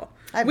Carol.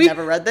 I've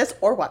never read this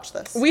or watched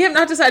this. We have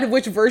not decided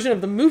which version of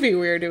the movie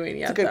we are doing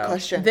yet. That's a good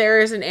question. There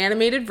is an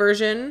animated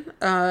version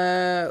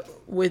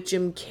with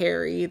Jim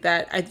Carrey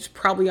that it's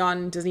probably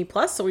on Disney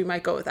Plus, so we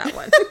might go with that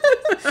one.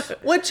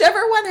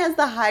 Whichever one has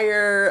the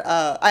higher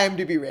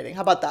IMDb rating.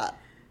 How about that?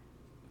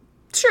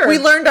 Sure. We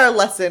learned our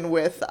lesson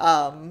with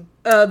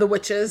The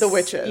Witches. The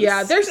Witches.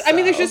 Yeah, there's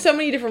just so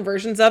many different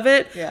versions of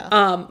it.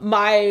 Yeah.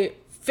 My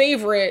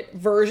favorite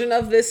version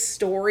of this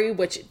story,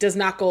 which does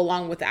not go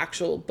along with the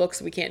actual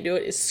books, we can't do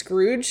it, is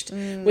Scrooged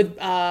with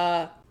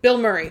Bill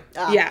Murray.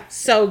 Yeah,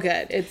 so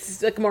good.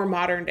 It's like a more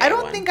modern day I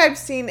don't one. think I've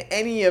seen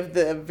any of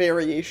the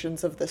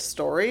variations of this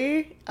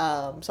story,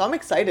 so I'm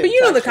excited. But you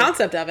know the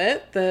concept of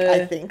it.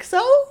 I think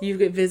so. You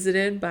get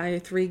visited by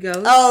 3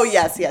 ghosts. Oh,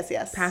 yes.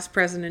 Past,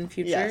 present, and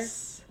future.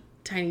 Yes.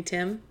 Tiny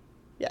Tim.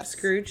 Yes.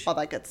 Scrooge. All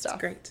that good stuff.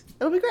 It's great.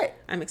 It'll be great.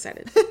 I'm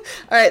excited. All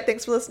right.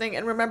 Thanks for listening.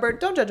 And remember,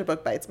 don't judge a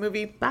book by its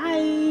movie.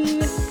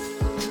 Bye.